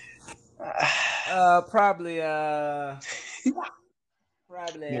 Probably.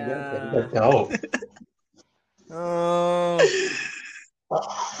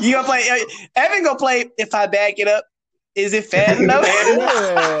 You gonna play? Evan gonna play "If I Back It Up." Is it fat enough?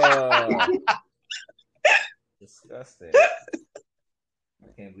 Disgusting. I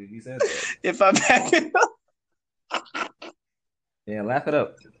can't believe you said that. If I back it up. Yeah, laugh it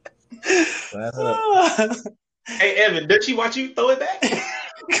up. Laugh it up. Hey, Evan, did she watch you throw it back?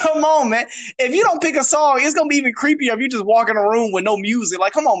 Come on, man. If you don't pick a song, it's going to be even creepier if you just walk in a room with no music.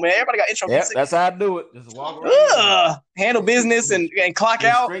 Like, come on, man. Everybody got intro music. That's how I do it. Just walk around. Handle business and clock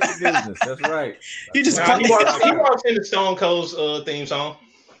out. Straight to business. That's right. You just he walks in the Stone Cold's theme song.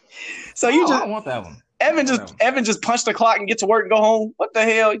 So you I want that one. Evan just punched the clock and get to work and go home. What the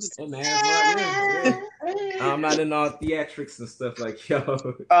hell? Hey, man, yeah. I'm not in all theatrics and stuff like y'all.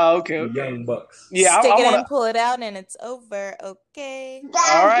 Oh, okay. Young bucks. Yeah, Stick it and pull it out, and it's over. Okay.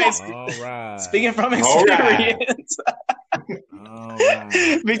 All right. All right. Speaking from experience. All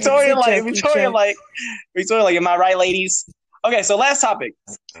right. Victoria, am I right, ladies? Okay, so last topic.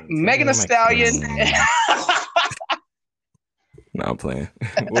 Megan Thee Stallion. No, I'm playing.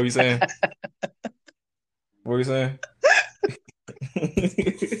 What were you saying? What were you saying?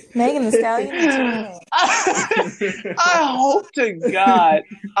 Megan Thee Stallion. I hope to God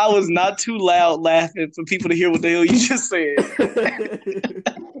I was not too loud laughing for people to hear what the hell you just said.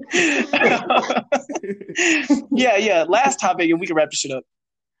 Yeah. Last topic, and we can wrap this shit up.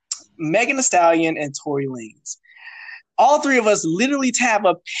 Megan Thee Stallion and Tory Lanez. All three of us literally have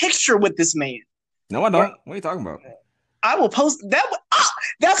a picture with this man. No, I don't. What are you talking about? I will post that.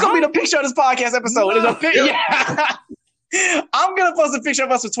 That's gonna be the picture of this podcast episode. No. I'm gonna post a picture of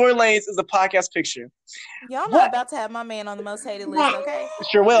us with Tory Lanez as a podcast picture. Y'all not about to have my man on the most hated list, okay?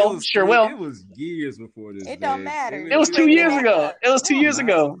 Sure will. It was years before this. It don't matter. It was 2 years ago. It was 2 years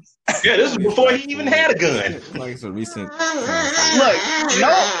ago. Yeah, this was before he even had a gun. Like it's a recent. Look,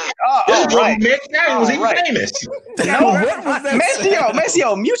 no. Right. Megan was even famous. No,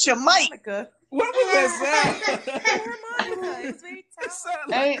 Maceo, mute your mic. What was that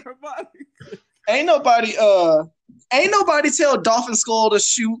sound? Ain't nobody tell Dolphin Skull to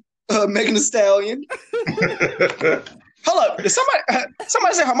shoot Megan Thee Stallion. Hold up, did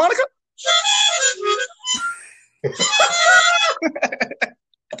somebody say harmonica?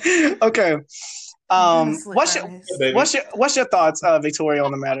 Okay. What's your thoughts, Victoria,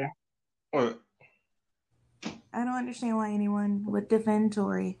 on the matter? I don't understand why anyone would defend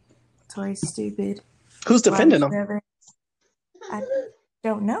Tory. Tory's stupid. Who's defending him? I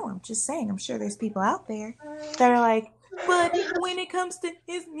don't know. I'm just saying. I'm sure there's people out there that are like, but when it comes to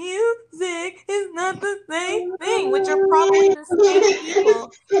his music, it's not the same thing, which are probably the same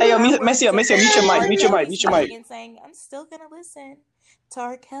people. Hey, yo, Maceo, mute your mic. And saying, I'm still going to listen to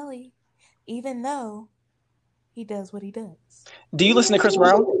R. Kelly, even though he does what he does. Do you listen to Chris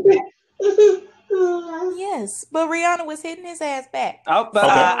Brown? Yes, but Rihanna was hitting his ass back. Oh, but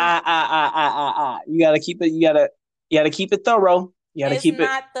you gotta keep it. You gotta keep it thorough. You gotta keep it. It's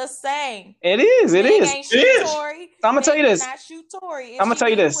not the same. It is. It is. Ain't shoot Tory. I'm gonna tell you this. Not shoot Tory. I'm gonna tell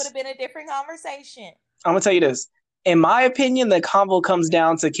you this. Would have been a different conversation. I'm gonna tell you this. In my opinion, the convo comes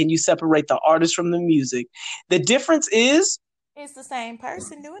down to: can you separate the artist from the music? The difference is it's the same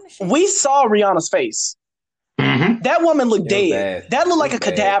person doing the shit. We saw Rihanna's face. Mm-hmm. That woman looked dead. That looked like a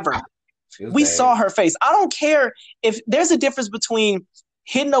cadaver. We saw her face. I don't care if there's a difference between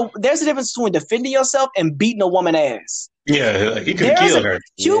there's a difference between defending yourself and beating a woman ass. Yeah, he could have killed her.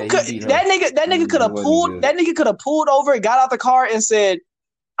 That nigga could have pulled over, got out the car, and said,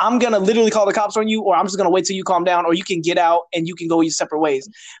 "I'm gonna literally call the cops on you, or I'm just gonna wait till you calm down, or you can get out and you can go your separate ways."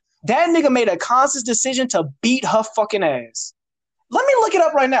 That nigga made a conscious decision to beat her fucking ass. Let me look it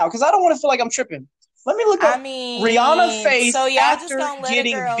up right now because I don't want to feel like I'm tripping. Let me look up Rihanna face so y'all after just gonna let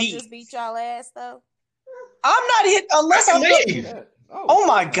getting a girl beat. just beat y'all ass though? I'm not hit unless I'm leave. Oh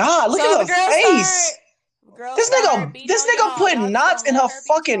my god! Look at her face. This nigga put knots in her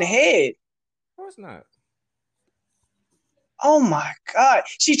fucking head. Of course not. Oh my god!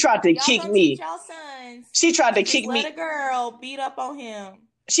 She tried to kick me. She tried to kick me. Let a girl beat up on him.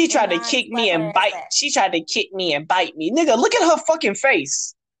 She tried to kick me and bite. She tried to kick me and bite me. Nigga, look at her fucking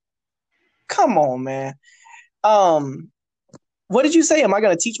face. Come on, man. What did you say? Am I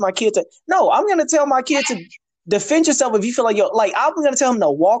gonna teach my kid to? No, I'm gonna tell my kid to defend yourself if you feel like you're like. I'm gonna tell him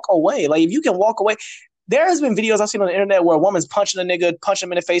to walk away. Like if you can walk away. There has been videos I've seen on the internet where a woman's punching a nigga, punching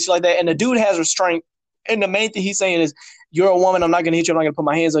him in the face like that, and the dude has restraint. And the main thing he's saying is, "You're a woman. I'm not gonna hit you. I'm not gonna put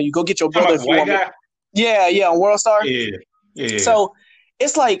my hands on you. Go get your brother if you want me." Yeah, on World Star. Yeah. So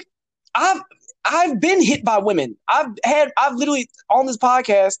it's like I've been hit by women. I've literally on this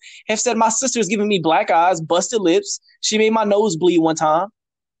podcast have said my sister is giving me black eyes, busted lips. She made my nose bleed one time,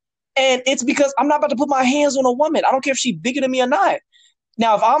 and it's because I'm not about to put my hands on a woman. I don't care if she's bigger than me or not.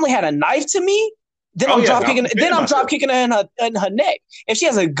 Now, if I only had a knife to me, then I'm drop kicking her in her neck. If she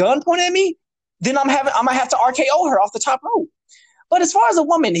has a gun pointed at me, then I'm gonna have to RKO her off the top rope. But as far as a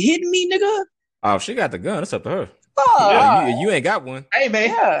woman hitting me, nigga, oh, if she got the gun, it's up to her. You ain't got one. Hey man,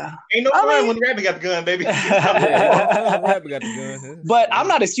 ain't no fun when the rabbit got the gun, baby. Rabbit got the gun. But I'm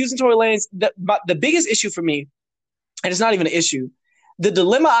not excusing Tory Lanez. The biggest issue for me, and it's not even an issue, the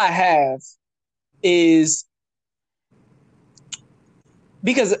dilemma I have is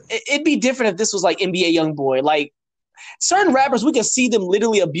because it'd be different if this was like NBA YoungBoy. Like certain rappers, we can see them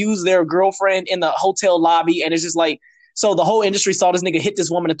literally abuse their girlfriend in the hotel lobby, and it's just like, so the whole industry saw this nigga hit this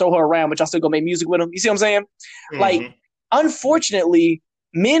woman and throw her around, but y'all still gonna make music with him. You see what I'm saying? Mm-hmm. Like, unfortunately,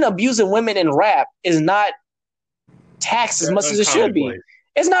 men abusing women in rap is not taxed as much as it should be.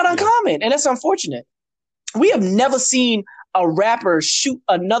 It's not uncommon, and that's unfortunate. We have never seen a rapper shoot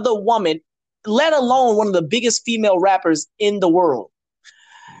another woman, let alone one of the biggest female rappers in the world.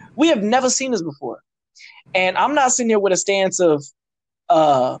 We have never seen this before. And I'm not sitting here with a stance of,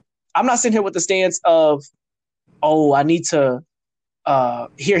 oh, I need to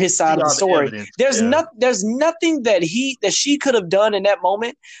hear his side of the story. There's nothing that she could have done in that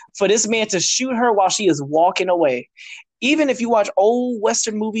moment for this man to shoot her while she is walking away. Even if you watch old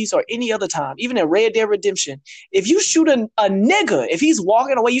Western movies or any other time, even in Red Dead Redemption, if you shoot a nigga, if he's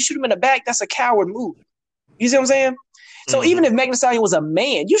walking away, you shoot him in the back, that's a coward move. You see what I'm saying? So even if Megan Thee Stallion was a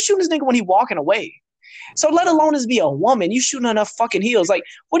man, you shooting this nigga when he walking away. So let alone this be a woman, you shooting her in her fucking heels. Like,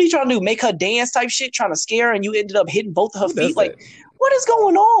 what are you trying to do? Make her dance type shit, trying to scare her, and you ended up hitting both of her feet? Like, what is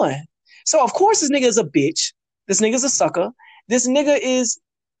going on? So of course this nigga is a bitch. This nigga's a sucker. This nigga is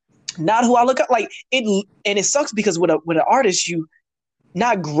not who I look at. Like it, and it sucks because with an artist, you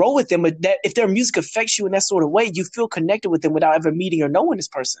not grow with them, but that if their music affects you in that sort of way, you feel connected with them without ever meeting or knowing this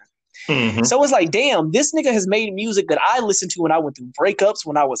person. Mm-hmm. So it's like, damn, this nigga has made music that I listened to when I went through breakups,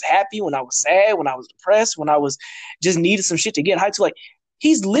 when I was happy, when I was sad, when I was depressed, when I was just needed some shit to get hyped to. Like,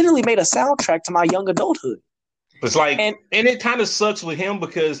 he's literally made a soundtrack to my young adulthood. It's like, and it kind of sucks with him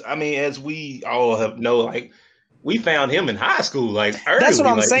because, I mean, as we all have know, like, we found him in high school, like, early. That's what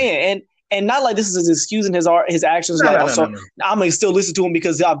I'm saying. And not like this is excusing his actions. No. I'm gonna still listen to him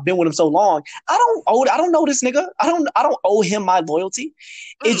because I've been with him so long. I don't know this nigga. I don't owe him my loyalty.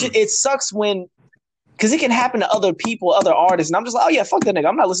 It sucks when, because it can happen to other people, other artists, and I'm just like, oh yeah, fuck that nigga.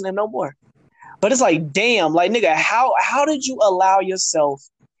 I'm not listening to him no more. But it's like, damn, like nigga, how did you allow yourself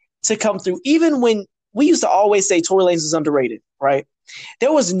to come through? Even when we used to always say Tory Lanez is underrated, right?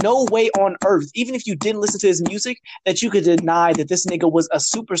 There was no way on earth, even if you didn't listen to his music, that you could deny that this nigga was a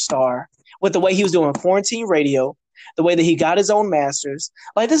superstar with the way he was doing quarantine radio, the way that he got his own masters.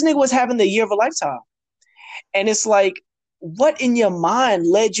 Like, this nigga was having the year of a lifetime. And it's like, what in your mind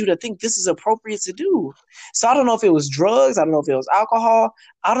led you to think this is appropriate to do? So I don't know if it was drugs. I don't know if it was alcohol.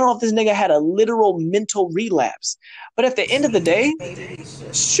 I don't know if this nigga had a literal mental relapse. But at the end of the day,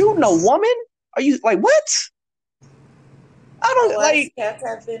 shooting a woman? Are you like, what? I don't like. Cats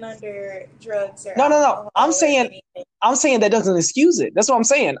have been under drugs or no. I'm saying that doesn't excuse it. That's what I'm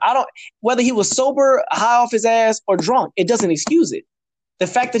saying. I don't, whether he was sober, high off his ass, or drunk, it doesn't excuse it. The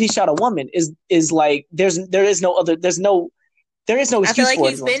fact that he shot a woman is like there's no There is no I feel excuse like for it.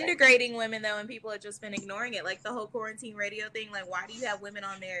 he's been degrading women though, and people have just been ignoring it. Like the whole quarantine radio thing. Like, why do you have women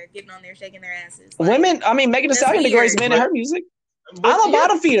on there getting on there shaking their asses? Like, Women, I mean, Megan Thee Stallion degrades men in her music. I'm a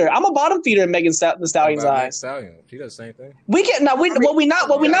bottom feeder. I'm a bottom feeder in Megan Thee Stallion's eyes. Stallion, she does the same thing. We can now. What we not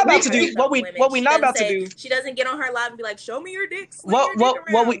about to do. What we not about to do. She doesn't get on her live and be like, "Show me your dick." What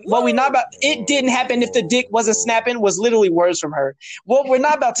we not about. It didn't happen if the dick wasn't snapping. Was literally words from her. What we're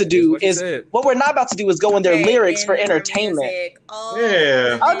not about to do is go in their lyrics for entertainment.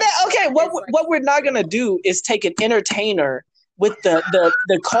 Yeah. Okay. What we're not gonna do is take an entertainer with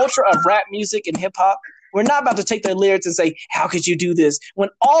the culture of rap music and hip hop. We're not about to take their lyrics and say, "How could you do this?" When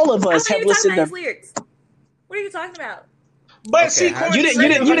all of us have listened to lyrics. What are you talking about? But see, you didn't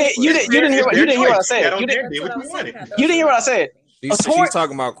hear what I said. You didn't hear what I said. She's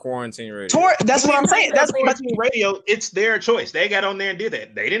talking about quarantine radio. That's what I'm saying. That's quarantine radio. It's their choice. They got on there and did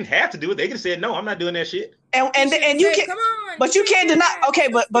that. They didn't have to do it. They could have said, "No, I'm not doing that shit." And you can, but you can't deny. Okay,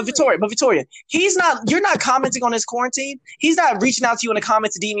 but Victoria, you're not commenting on this quarantine. He's not reaching out to you in the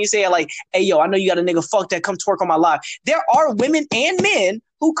comments to DM you saying like, "Hey, yo, I know you got a nigga. Fuck that. Come twerk on my live." There are women and men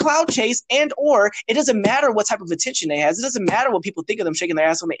who clout chase or it doesn't matter what type of attention they have. It doesn't matter what people think of them shaking their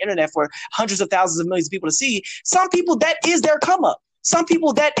ass on the internet for hundreds of thousands of millions of people to see. Some people, that is their come up. Some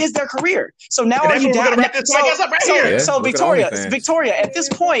people, that is their career. So now are you down? So Victoria, at this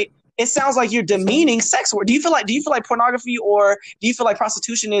point, it sounds like you're demeaning sex work. Do you feel like pornography or do you feel like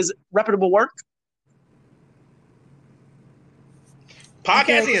prostitution is reputable work?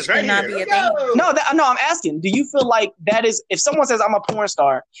 Podcasting is right here. No, I'm asking. Do you feel like that is, if someone says I'm a porn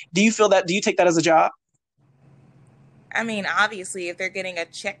star, do you take that as a job? I mean, obviously, if they're getting a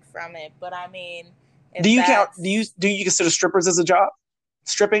check from it, but I mean, do you consider strippers as a job?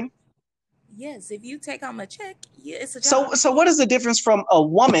 Stripping? Yes, if you take on a check, yeah, it's a job. So what is the difference from a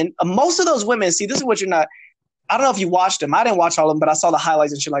woman? Most of those women, see, this is what you're not. I don't know if you watched them. I didn't watch all of them, but I saw the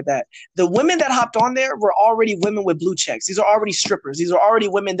highlights and shit like that. The women that hopped on there were already women with blue checks. These are already strippers. These are already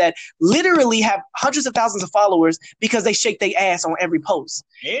women that literally have hundreds of thousands of followers because they shake their ass on every post.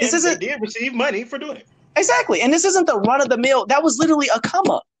 And they did receive money for doing it. Exactly. And this isn't the run of the mill. That was literally a come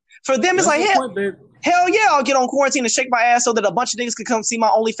up. For them, it's like, hell yeah, I'll get on quarantine and shake my ass so that a bunch of niggas could come see my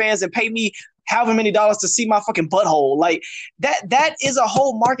OnlyFans and pay me however many dollars to see my fucking butthole. Like that is a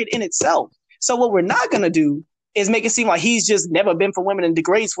whole market in itself. So what we're not going to do is make it seem like he's just never been for women and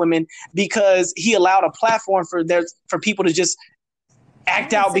degrades women because he allowed a platform for people to just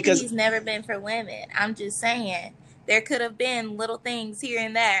act out because he's never been for women. I'm just saying there could have been little things here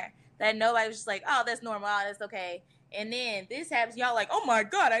and there that nobody was just like, oh, that's normal, oh, that's okay. And then this happens, y'all like, oh my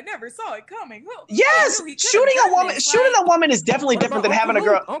God, I never saw it coming. Oh, yes, shooting a woman is definitely different than having a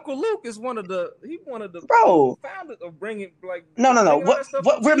girl. Uncle Luke is one of the bro founders of bringing like no.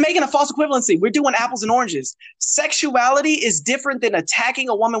 What we're making a false equivalency. We're doing apples and oranges. Sexuality is different than attacking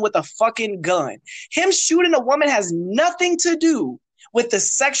a woman with a fucking gun. Him shooting a woman has nothing to do with the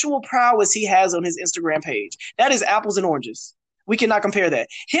sexual prowess he has on his Instagram page. That is apples and oranges. We cannot compare that.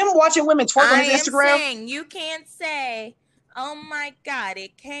 Him watching women twerk on his Instagram. Saying, you can't say, oh my God,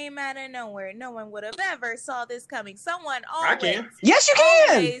 it came out of nowhere. No one would have ever saw this coming. Someone always, yes, you can.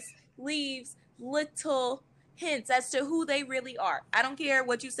 Always leaves little hints as to who they really are. I don't care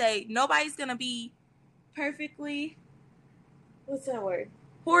what you say. Nobody's going to be perfectly, what's that word?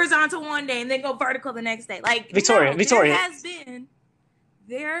 Horizontal one day and then go vertical the next day. Like Victoria.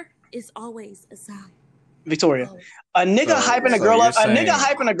 There is always a sign. Victoria, a nigga hyping a girl up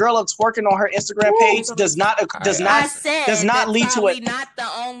twerking on her Instagram page does not lead to it. Not the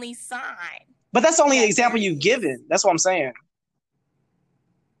only sign. But that's only the example you've given. That's what I'm saying.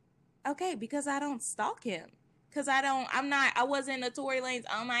 Okay, because I don't stalk him. Because I wasn't a Tory Lanez.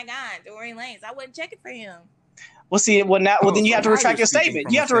 Oh my God, Tory Lanez. I wasn't checking for him. Well, see, then you have to retract your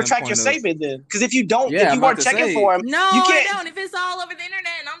statement. You have to retract your statement then, because if you don't, if you weren't checking for him, no, I don't. If it's all over the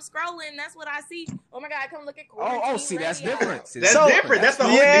internet and I'm scrolling, that's what I see. Oh my God, come look at quarantine. See, that's different. That's different. That's the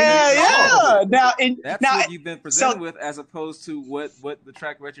whole thing. Yeah. That's what you've been presented with, as opposed to what the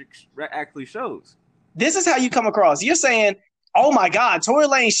track record actually shows. This is how you come across. You're saying, oh my God, Tory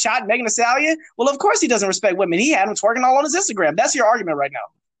Lanez shot Megan Thee Stallion. Well, of course he doesn't respect women. He had him twerking all on his Instagram. That's your argument right now.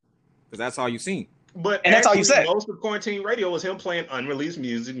 Because that's all you've seen. But and that's all you said. Most of quarantine radio was him playing unreleased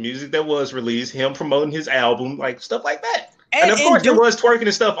music that was released, him promoting his album, like stuff like that. And of course, there was twerking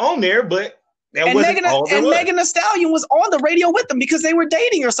and stuff on there, but that wasn't all there was. Megan Thee Stallion was on the radio with them because they were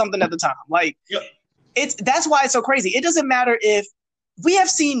dating or something at the time. Like, that's why it's so crazy. It doesn't matter if we have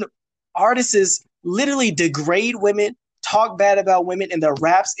seen artists literally degrade women, talk bad about women in their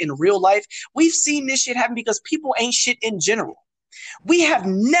raps in real life. We've seen this shit happen because people ain't shit in general. We have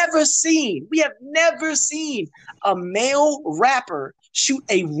never seen a male rapper shoot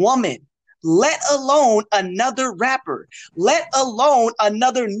a woman, let alone another rapper, let alone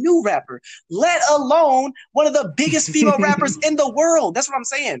another new rapper, let alone one of the biggest female rappers in the world. That's what I'm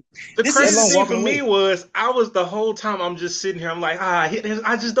saying. The crazy thing for me was I was the whole time I'm just sitting here. I'm like,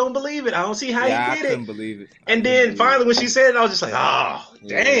 I just don't believe it. I don't see how he did I it. couldn't believe it. And then finally when she said it, I was just like,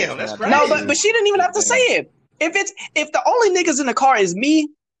 damn, that's crazy. No, but she didn't even have to say it. If the only niggas in the car is me,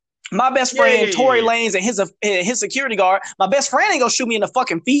 my best friend Tory Lanez and his security guard, my best friend ain't gonna shoot me in the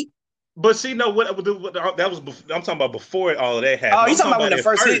fucking feet. But see, no, what that was. I'm talking about before all of that happened. Oh, you talking about when it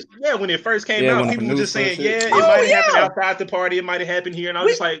first hit? Yeah, when it first came out, people were just saying, it might have happened outside the party, it might have happened here, and I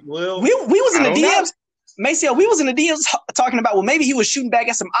was just like, well, we was in the DMs. Maceo, we was in the DMs talking about, well, maybe he was shooting back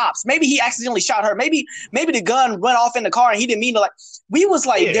at some ops. Maybe he accidentally shot her. Maybe the gun went off in the car and he didn't mean to. Like, we was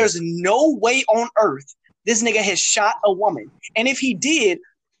like, there's no way on earth this nigga has shot a woman, and if he did,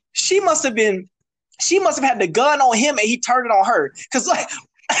 she must have had the gun on him and he turned it on her. Cause like.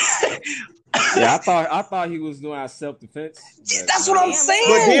 Yeah, I thought he was doing self-defense. That's what I'm saying.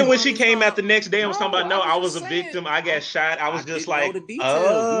 But then when she came out the next day and was talking about, no, I was a victim, I got shot, I was just like,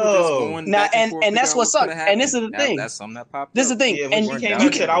 now and that's what sucks. And this is the thing. That's something that popped. This is the thing. Yeah, and she came out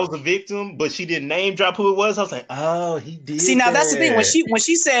and said I was a victim, but she didn't name drop who it was. I was like, oh, he did. See, now that's the thing. When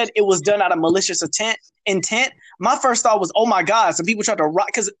she said it was done out of malicious intent, my first thought was, oh my God, some people tried to rock,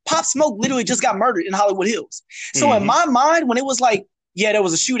 because Pop Smoke literally just got murdered in Hollywood Hills. So in my mind, when it was like, yeah, there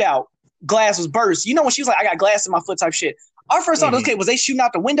was a shootout, glass was burst. You know, when she was like, I got glass in my foot type shit. Our first thought, okay, was they shooting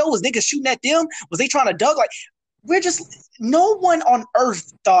out the window? Was niggas shooting at them? Was they trying to duck? Like, no one on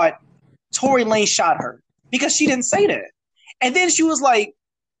earth thought Tory Lanez shot her, because she didn't say that. And then she was like,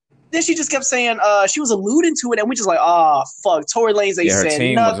 then she just kept saying, she was alluding to it, and we just like, fuck, Tory Lanez ain't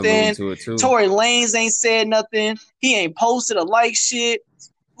said nothing. Tory Lanez ain't said nothing. He ain't posted a like shit.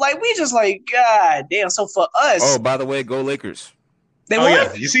 Like, we just like, God damn. So for us. Oh, by the way, go Lakers. They won?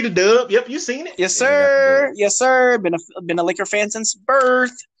 Yeah, you see the dub? Yep, you seen it. Yes, sir. Yes, sir. Been a Laker fan since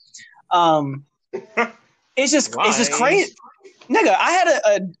birth. It's just crazy. Nigga, I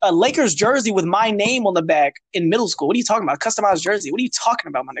had a Lakers jersey with my name on the back in middle school. What are you talking about? Customized jersey. What are you talking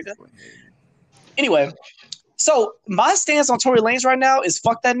about, my nigga? Anyway, so my stance on Tory Lanez right now is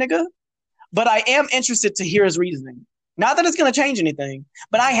fuck that nigga, but I am interested to hear his reasoning. Not that it's going to change anything,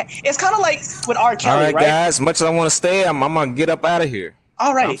 but it's kind of like with R. Kelly, right? Guys, as much as I want to stay, I'm going to get up out of here.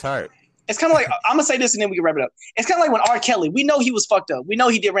 All right. I'm tired. It's kind of like, I'm going to say this and then we can wrap it up. It's kind of like when R. Kelly, we know he was fucked up. We know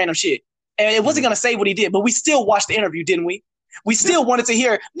he did random shit. And it wasn't going to say what he did, but we still watched the interview, didn't we? We still wanted to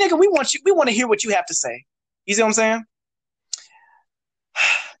hear, nigga, we want to hear what you have to say. You see what I'm saying?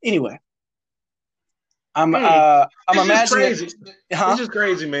 Anyway. I'm imagining. Crazy. It's just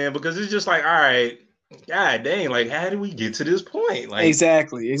crazy, man, because it's just like, all right, God dang, like, how did we get to this point? Like,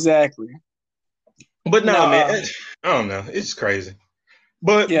 exactly. But no, man, I don't know. It's crazy.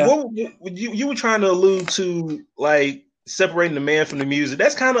 But what you were trying to allude to, like, separating the man from the music.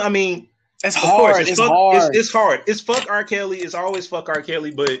 That's kind of, I mean, it's hard. It's hard. It's hard. It's fuck R. Kelly. It's always fuck R.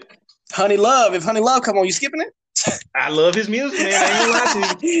 Kelly. But Honey Love, if Honey Love come on, you skipping it? I love his music, man. I ain't gonna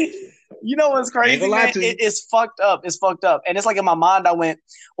lie to you. You know what's crazy, man? It's fucked up. It's fucked up. And it's like in my mind, I went,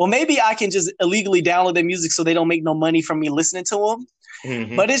 well, maybe I can just illegally download their music so they don't make no money from me listening to them.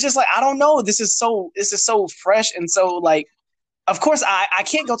 Mm-hmm. But it's just like, I don't know. This is so fresh. And so, like, of course, I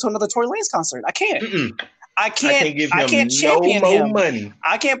can't go to another Tory Lanez concert. I can't. Mm-mm. I can't champion him. Money.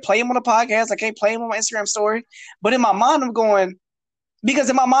 I can't play him on a podcast. I can't play him on my Instagram story. But in my mind, I'm going, because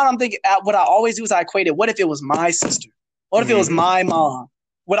in my mind, I'm thinking, what I always do is I equate it. What if it was my sister? What if it was my mom?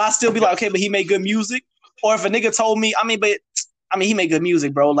 Would I still be like, okay, but he made good music? Or if a nigga told me, he made good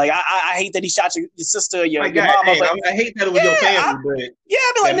music, bro. Like, I hate that he shot your sister, your mama. But, I hate that it was your family, but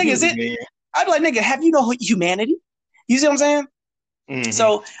I'd be like, nigga, I'd be like, nigga, have you know humanity? You see what I'm saying? Mm-hmm.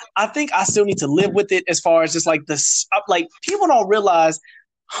 So I think I still need to live with it as far as just like this. Like, people don't realize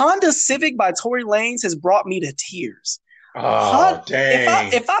Honda Civic by Tory Lanez has brought me to tears. Oh,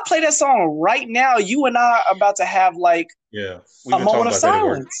 dang. If I play that song right now, you and I are about to have like a moment of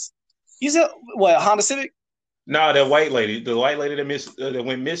silence. You said what? Honda Civic? No, the white lady that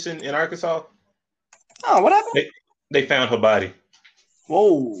went missing in Arkansas. Oh, what happened? They found her body.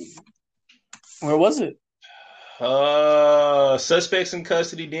 Whoa, where was it? Suspects in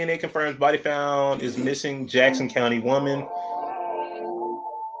custody. DNA confirms body found is missing. Jackson County woman.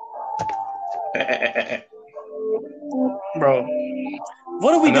 Bro,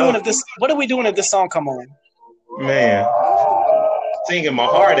 what are we doing if this? What are we doing if this song come on? Man, singing my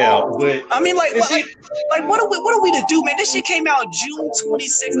heart out. But I mean, what are we to do, man? This shit came out June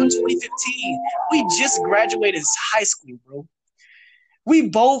 26th of 2015. We just graduated high school, bro. we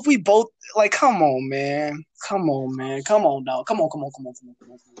both like, come on, man. Come on, dog. Come on.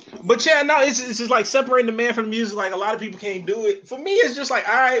 But yeah, no, it's just like separating the man from the music. Like a lot of people can't do it. For me, it's just like,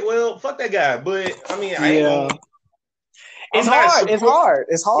 all right, well, fuck that guy. But I mean, I ain't gonna. It's hard.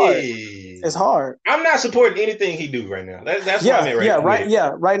 It's hard. I'm not supporting anything he do right now. That's what I mean right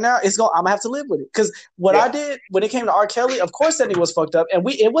now. Right now, I'm gonna have to live with it. Because what I did when it came to R. Kelly, of course that he was fucked up, and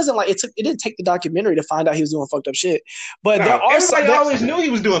it wasn't like it didn't take the documentary to find out he was doing fucked up shit. But everybody always knew he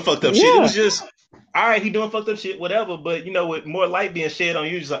was doing fucked up shit. It was just, all right, he doing fucked up shit, whatever. But with more light being shed on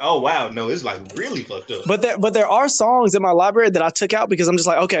you, it's like, oh wow, no, it's like really fucked up. But there are songs in my library that I took out because I'm just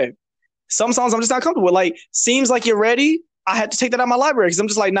like, okay, some songs I'm just not comfortable with. Like, Seems Like You're Ready. I had to take that out of my library because I'm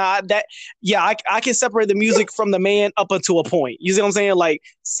just like, nah, I can separate the music from the man up until a point. You see what I'm saying? Like,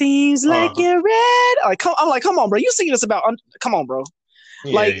 seems like you're red. I'm like, come on, bro. You singing this about? Come on, bro.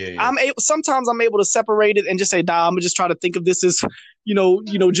 Sometimes I'm able to separate it and just say, nah, I'm gonna just try to think of this as,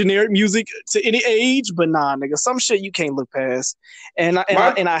 generic music to any age. But nah, nigga, some shit you can't look past. And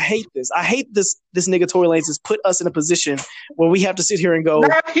I hate this. I hate this nigga Tory Lanez has put us in a position where we have to sit here and go.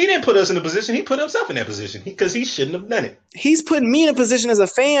 Nah, he didn't put us in a position. He put himself in that position because he shouldn't have done it. He's putting me in a position as a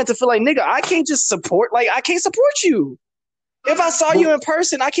fan to feel like, nigga, I can't just support. Like, I can't support you. If I saw you in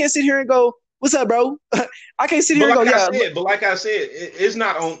person, I can't sit here and go, what's up, bro? I can't sit here and go, But like I said, it's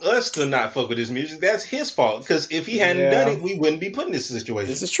not on us to not fuck with his music. That's his fault. Because if he hadn't done it, we wouldn't be put in this situation.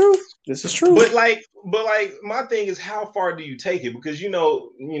 This is true. But like, my thing is, how far do you take it? Because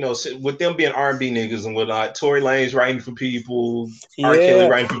with them being R&B niggas and whatnot, Tory Lanez writing for people, R. Kelly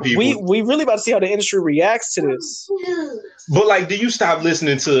writing for people. We really about to see how the industry reacts to this. But like, do you stop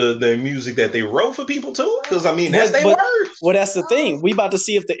listening to the music that they wrote for people too? Because I mean, that's their words. Well, that's the thing. We about to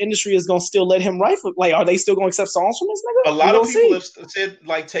see if the industry is gonna still let him write for. Like, are they still gonna accept songs from this nigga? A lot of people have said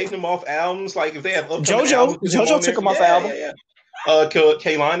like taking them off albums. Like if they have JoJo took him off the album.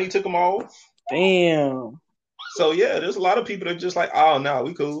 Kine took them off. Damn. So yeah, there's a lot of people that are just like, oh no,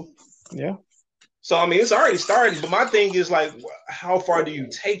 we cool. Yeah. So I mean, it's already started. But my thing is like, how far do you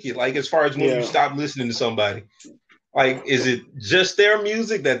take it? Like as far as when you stop listening to somebody. Like, is it just their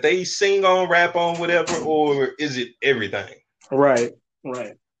music that they sing on, rap on, whatever, or is it everything? Right.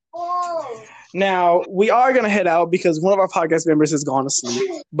 Now, we are going to head out because one of our podcast members has gone to sleep.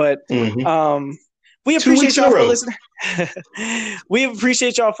 But we appreciate y'all for listening. We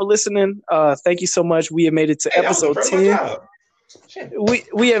appreciate y'all for listening. Thank you so much. We have made it to episode 10.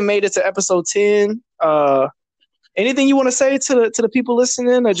 We have made it to episode 10. Anything you want to say to the people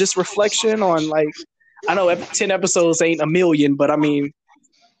listening, or just reflection on, like, I know 10 episodes ain't a million, but I mean,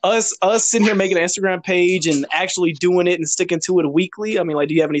 us sitting here making an Instagram page and actually doing it and sticking to it weekly. I mean, like,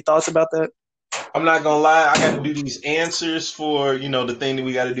 do you have any thoughts about that? I'm not gonna lie, I got to do these answers for the thing that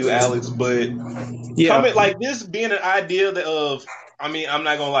we got to do, Alex. But comment like this being an idea of, I mean, I'm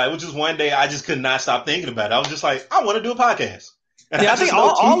not gonna lie, it was just one day I just could not stop thinking about it. I was just like, I want to do a podcast. And I think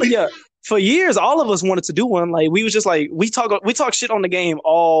all for years, all of us wanted to do one. Like, we was just like, we talk shit on the game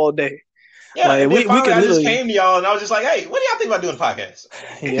all day. Yeah, like, I just came to y'all and I was just like, hey, what do y'all think about doing a podcast?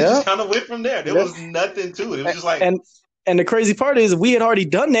 And it just kind of went from there. There was nothing to it. It was just like... And the crazy part is we had already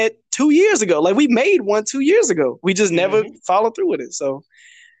done that 2 years ago. Like, we made one 2 years ago. We just never followed through with it. So,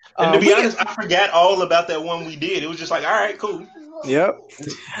 and to be honest, I forgot all about that one we did. It was just like, all right, cool. Yep.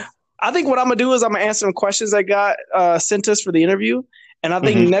 I think what I'm going to do is I'm going to answer some questions that got sent us for the interview. And I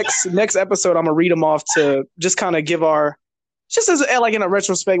think next episode, I'm going to read them off to just kind of give our... Just as like in a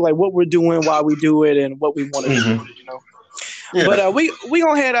retrospect, like what we're doing, why we do it, and what we want to do, Yeah. But we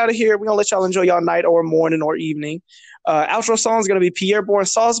gonna head out of here. We're gonna let y'all enjoy y'all night or morning or evening. Outro song is gonna be Pierre Bourne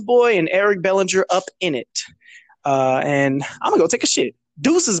Sauce Boy and Eric Bellinger Up in It. And I'm gonna go take a shit.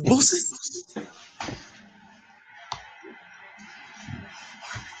 Deuces, booses.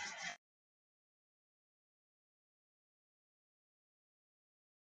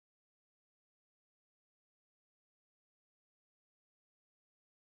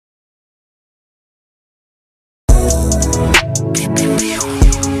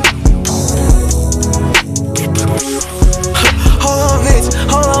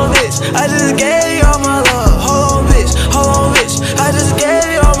 I just gave you all my love. Hold on, bitch. I just gave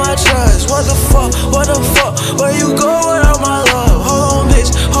you all my trust. What the fuck? Where you go without my love? Hold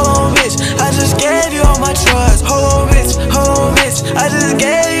on, bitch. I just gave you all my trust. Hold on, bitch. I just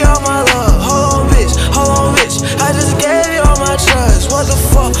gave you all my love. Hold on, bitch. I just gave you all my trust. What the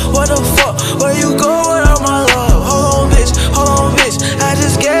fuck? Where you go without my love? Hold on, bitch. I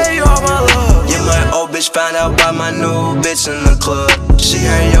just gave you all my love. Yeah, my old bitch found out by my new bitch in the club. She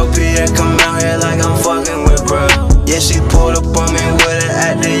heard your PA come out here like I'm fucking with bruh. Yeah, she pulled up on me with an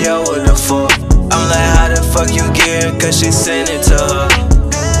actor, yo, what the fuck? I'm like, how the fuck fuck you give, cause she sent it to her.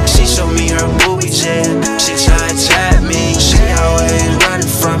 She showed me her boobies, yeah. She tryna trap me. She always running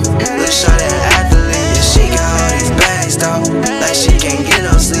from me. Look, shot at athlete. Yeah, she got all these bags, though. Like she can't get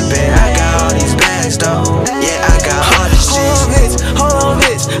no sleep, and I got all these bags, though. Yeah, I got all this shit. Hold on,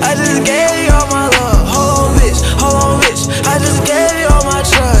 bitch. I just gave you all my love. Hold on, bitch. I just gave you all my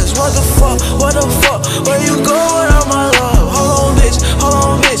trust. What the fuck? Where you go without my love? Hold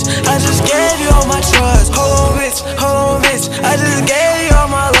on, bitch. I just gave you all my trust. Hold on, bitch. I just gave you all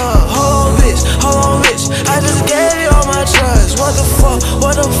my love. Hold on, bitch. I just gave you all my trust. What the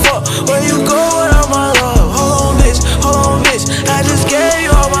fuck? Where you go without my love? Hold on, bitch. I just gave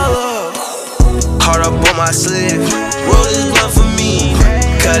you all my love. Heart up on my sleeve. Roll this blunt for me.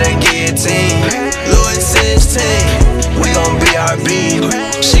 Cut a guillotine. Louis 16. We gon' BRB.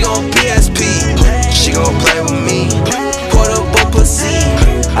 She gon' PSP. She gon' play with me. Portable pussy.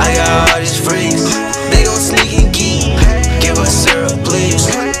 I got all these freaks. They gon' sneak and geek. Give her syrup, please.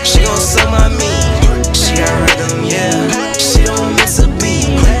 She gon' suck my meat. She got rhythm, yeah. She don't miss a beat.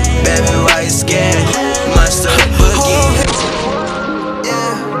 Baby, why you scared? Monster boogie.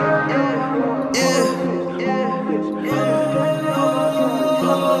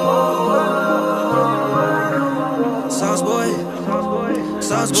 Sauce boy.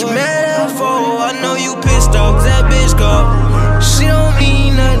 What you mad at for? I know you pissed off, cause that bitch gone. She don't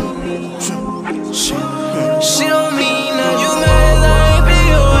mean nothing. She don't mean nothing. You mad as I ain't be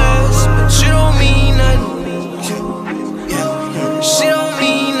your ass, but you don't mean nothing. She don't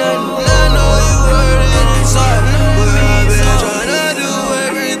mean nothing. I know you heard it inside, but I've been tryna do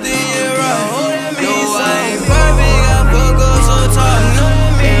everything right. No, I ain't perfect, I fuck up sometimes.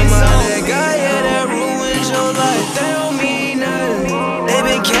 And my that guy, yeah, that ruins your life. They don't mean nothing. They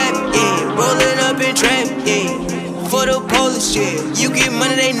been capping, yeah, rolling up in traffic, yeah. For the police, yeah. You get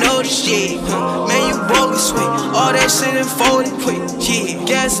money, they know the shit. Man, you bogus, wait. All that shit and folded, wait. Yeah,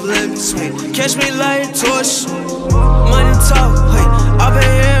 gas limits, wait. Catch me like a torch. Money talk, wait. I been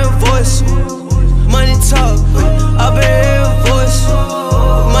hearing voice. Money talk, wait. I been hearing voice.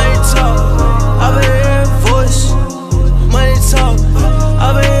 Money talk, I been hearing voice. Money talk,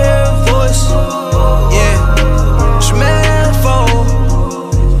 I been hearing voice. Yeah, she mad for.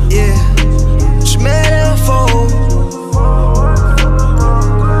 Yeah, she mad for.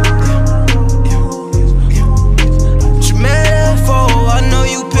 I know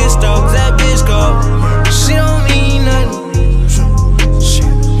you pissed off, cause that bitch gone. She don't mean nothing.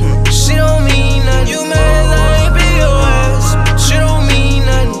 She don't mean nothing. You mad as I ain't be your ass, but she don't mean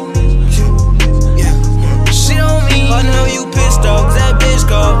nothing. She don't mean. I know you pissed off, cause that bitch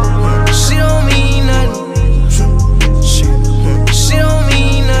gone. She don't mean nothing. She don't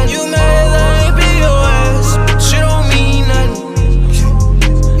mean nothing. You mad as I ain't be your ass, but she don't mean nothing.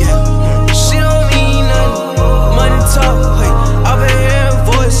 She don't mean nothing. Money talk, wait. I been hearing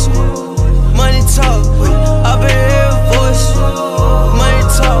voice. Money talk, wait. I been hearing voice. Money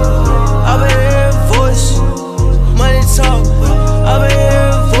talk, I been hearing voice. Money talk, wait. I been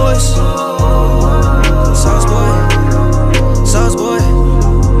hearing voice. Sauce boy, sauce boy.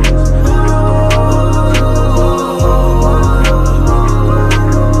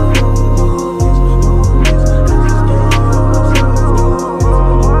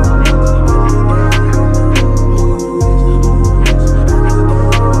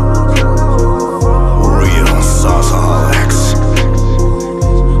 Real sauceaholics.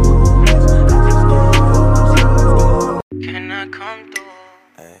 Can I come through?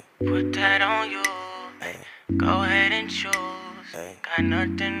 Put that on you. Go ahead and choose. Got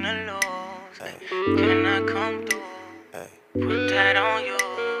nothing to lose. Can I come through? Put that on you.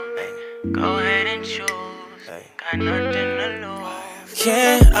 Go ahead and choose. Got nothing to lose.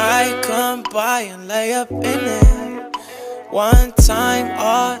 Can I come by and lay up in it? One time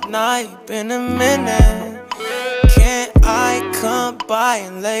all night, been a minute. Can I come by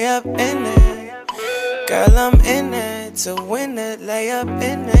and lay up in it? Girl, I'm in it to win it, lay up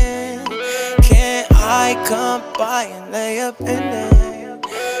in it. Can I come by and lay up in it?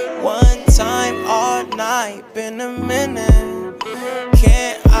 One time all night, been a minute.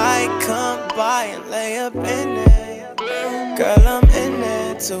 Can I come by and lay up in it? Girl, I'm in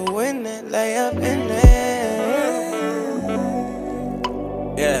it to win it, lay up in it.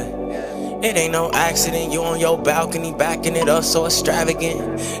 Yeah. It ain't no accident, you on your balcony, backing it up so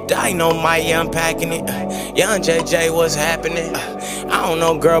extravagant. Dynamite, yeah, I'm packing it. Young JJ, what's happening? I don't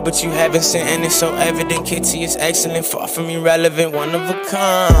know, girl, but you haven't sent, and it's so evident. Kitty is excellent, far from irrelevant, one of a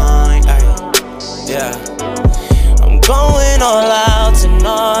kind. Yeah, I'm going all out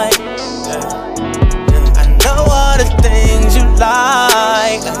tonight. Yeah. I know all the things you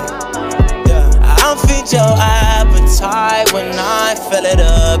like. Yeah. I'm feeling feed your appetite when I fill it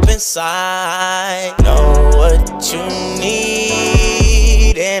up inside. Know what you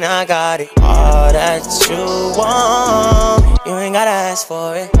need, and I got it. All that you want, you ain't gotta ask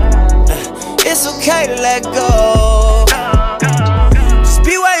for it. It's okay to let go. Just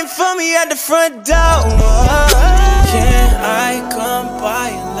be waiting for me at the front door. Can I come by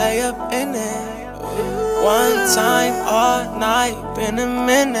and lay up in it? One time all night, been a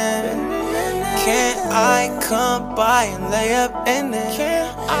minute. Can I come by and lay up in it?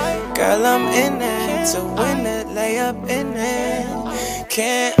 Girl, I'm in it to win it, lay up in it.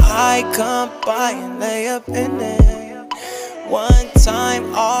 Can I come by and lay up in it? One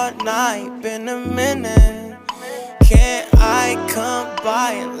time all night, been a minute. Can I come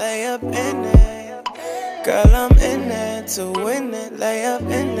by and lay up in it? Girl, I'm in it to win it, lay up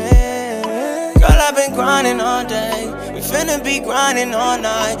in it. Girl, I've been grinding all day. We finna be grinding all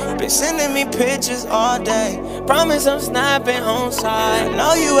night. Been sending me pictures all day. Promise I'm snapping on side.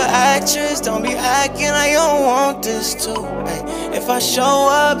 Know you an actress, don't be acting like you don't want this too. Ay, if I show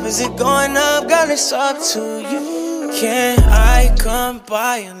up, is it going up? Girl, it's up to you. Can I come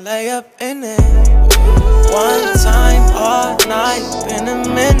by and lay up in it? One time all night, been a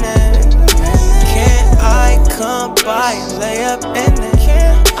minute. Can I come by and lay up in it?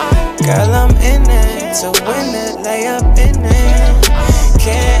 Girl, I'm in it to win it, lay up in it.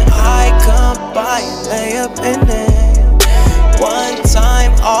 Can I come by and lay up in it? One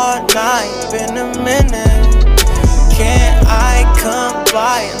time all night, been a minute. Can I come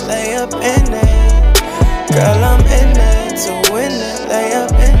by and lay up in it? Girl, I'm in it to win it, lay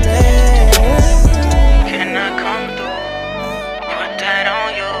up in it. Can I come through? Put that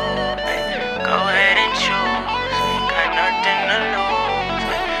on you. Go ahead and choose. Ain't got nothing to lose.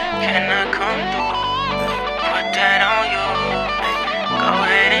 Can I come through?